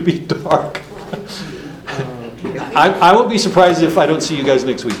 Hemingway's going to be dark. I won't be surprised if I don't see you guys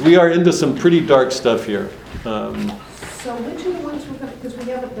next week. We are into some pretty dark stuff here. So which are the ones we're going to, because we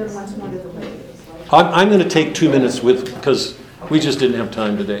haven't done Once More to the Lake. I'm going to take 2 minutes because we just didn't have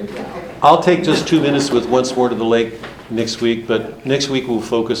time today. I'll take just 2 minutes with Once More to the Lake next week, but next week we'll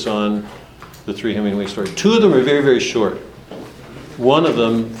focus on the 3 Hemingway stories. 2 of them are very, very short. One of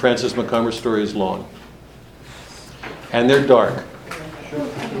them, Francis McComber's story, is long. And they're dark.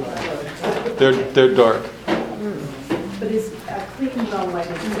 They're dark. But is Clean Well like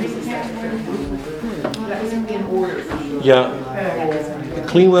a that was in order? Yeah. The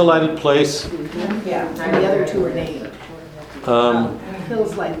Clean, well-lighted place. Yeah, and the other 2 are named.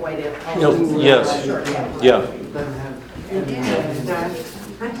 Hills Like White Elm. Yes. Sure, yeah. Yeah.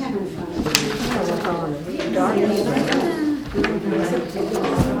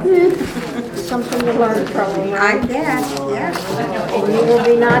 Something to learn from them, I right? guess, yeah. And you will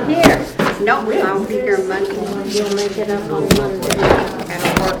be not here. Nope, I'll be here Monday. You'll make it up on Monday.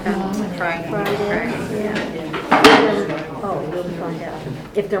 Gotta work on Friday. Oh, you'll find out.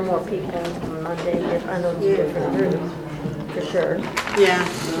 If there are more people on Monday, if I know it's different groups, for sure. Yeah.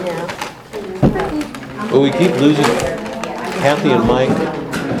 Yeah. Well, we keep losing. Kathy and Mike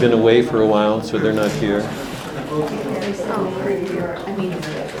have been away for a while, so they're not here.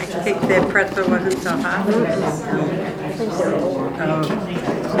 I think the pretzel wasn't so hot. I think they're old.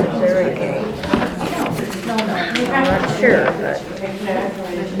 Very old. I'm not sure, but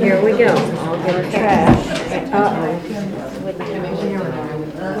here we go. I'll get a trash.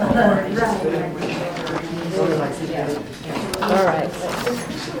 All right.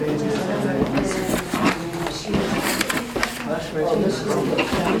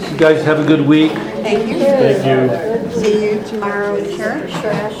 You guys have a good week. Thank you. Thank you. See you tomorrow at church.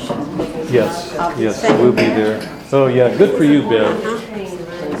 Trash. Yes, yes, we'll be there. Oh, yeah, good for you, Bev.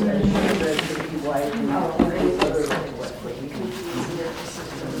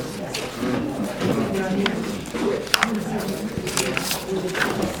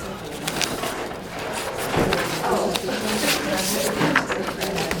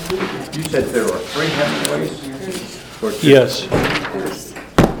 You said there were 3 Hemingways? Or 2? Yes.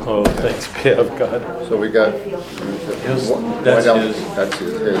 Oh, thanks, Bev, God. So we got, His- White That's Elephant, his. that's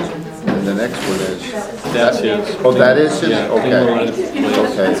his. And the next one is? That's his. Oh, that is his? Yeah, Okay. Clean Light of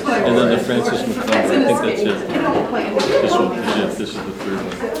Place. Okay. And then the Francis McComber, I think that's it. This one, yeah, this is the third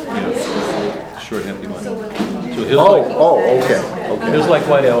one. Yeah, short, happy one. So his like, Okay. his like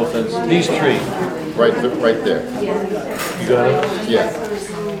white elephants, these 3. Right there. You got it? Yeah,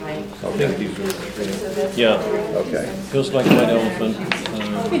 I think these are the 3. Yeah, okay. Hills Like White Elephant,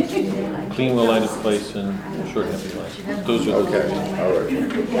 Clean Well Lighted Place, and Short Happy Life. Those are the Okay, 3. all right.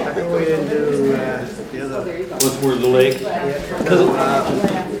 How come we didn't do the other? What's where the lake?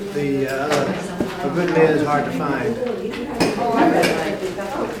 A good man is hard to find.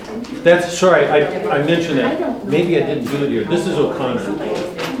 That's, sorry, I mentioned that. Maybe I didn't do it here. This is O'Connor.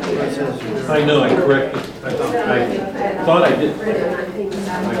 I know, I corrected. I thought I did. I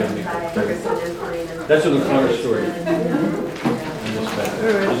gotta make that. That's an O'Connor story.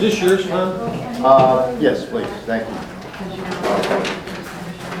 Is this yours, Tom? Yes, please, thank you.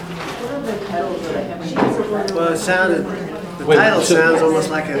 Well, it sounded, the Wait, title so- sounds almost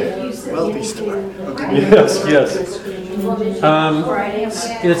like a Welty store. Okay. Yes, yes.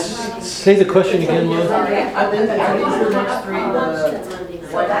 It's, say the question again, Lou.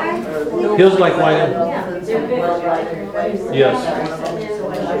 Hills Like White. Yes.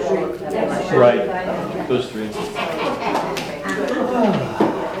 Right, those 3.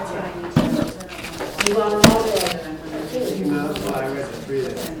 That's why I read the 3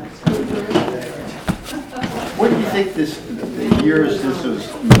 there. What do you think the years this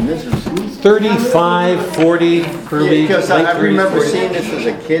is, this is? 35, 40, early, Because late I 30s, remember 40s. seeing this as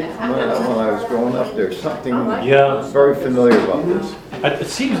a kid when I was growing up. There's something Yeah. very familiar about this. It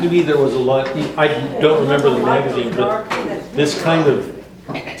seems to me there was a lot, I don't remember the magazine, but this kind of,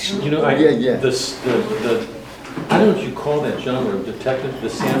 you know, Yeah. this, the, I don't know what you call that genre of detective, the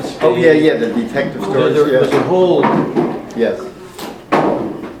Sam Spade. Oh, yeah, the detective stories, There was a yes. whole Yes.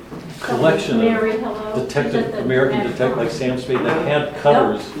 collection of detective, American detective, like Sam Spade, that had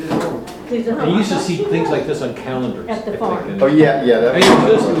covers. And you used to see things like this on calendars. At the I farm. think, Oh, yeah, yeah. I mean,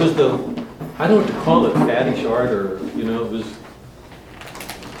 it was the, I don't know what to call it, faddish art, or, you know, it was,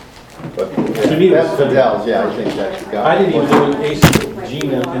 But, To me, it was that's funny. Fidel's, yeah, I think that's the guy. I didn't even know what Ace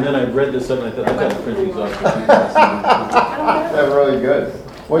Gmail, and then I read this up and I thought, I gotta print these off. They're really good.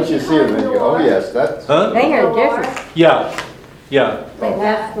 Once you see them, then you go, oh, yes, that's, Huh? They are different. Yeah, yeah.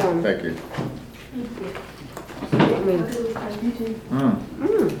 That's one. thank you. I mean, Mm.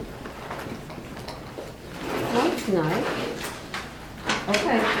 that's nice.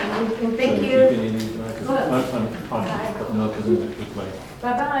 Okay, thank So you. keep any of these back? 'Cause I'm no, because it's my.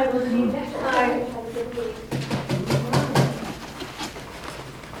 Bye-bye, we'll see you next time.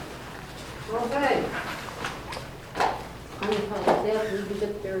 Okay. On top of that, we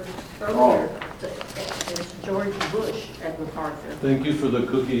get there Oh. earlier. There's George Bush at MacArthur. Thank you for the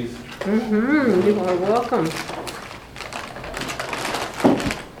cookies. Mm-hmm, you are welcome.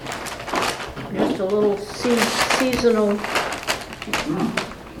 Just a little seasonal.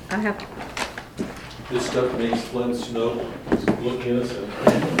 I have, This stuff makes Flint snow. Look innocent.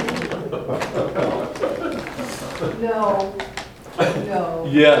 No, no,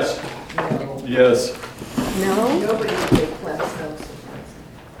 Yes, no. yes. no? Nobody would take class notes.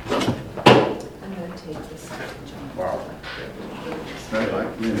 I'm gonna take this. Wow.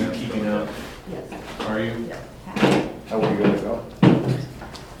 You're keeping out, Yes. are you? How are you gonna go?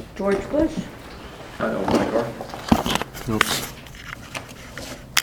 George Bush? I don't, my car. Oops.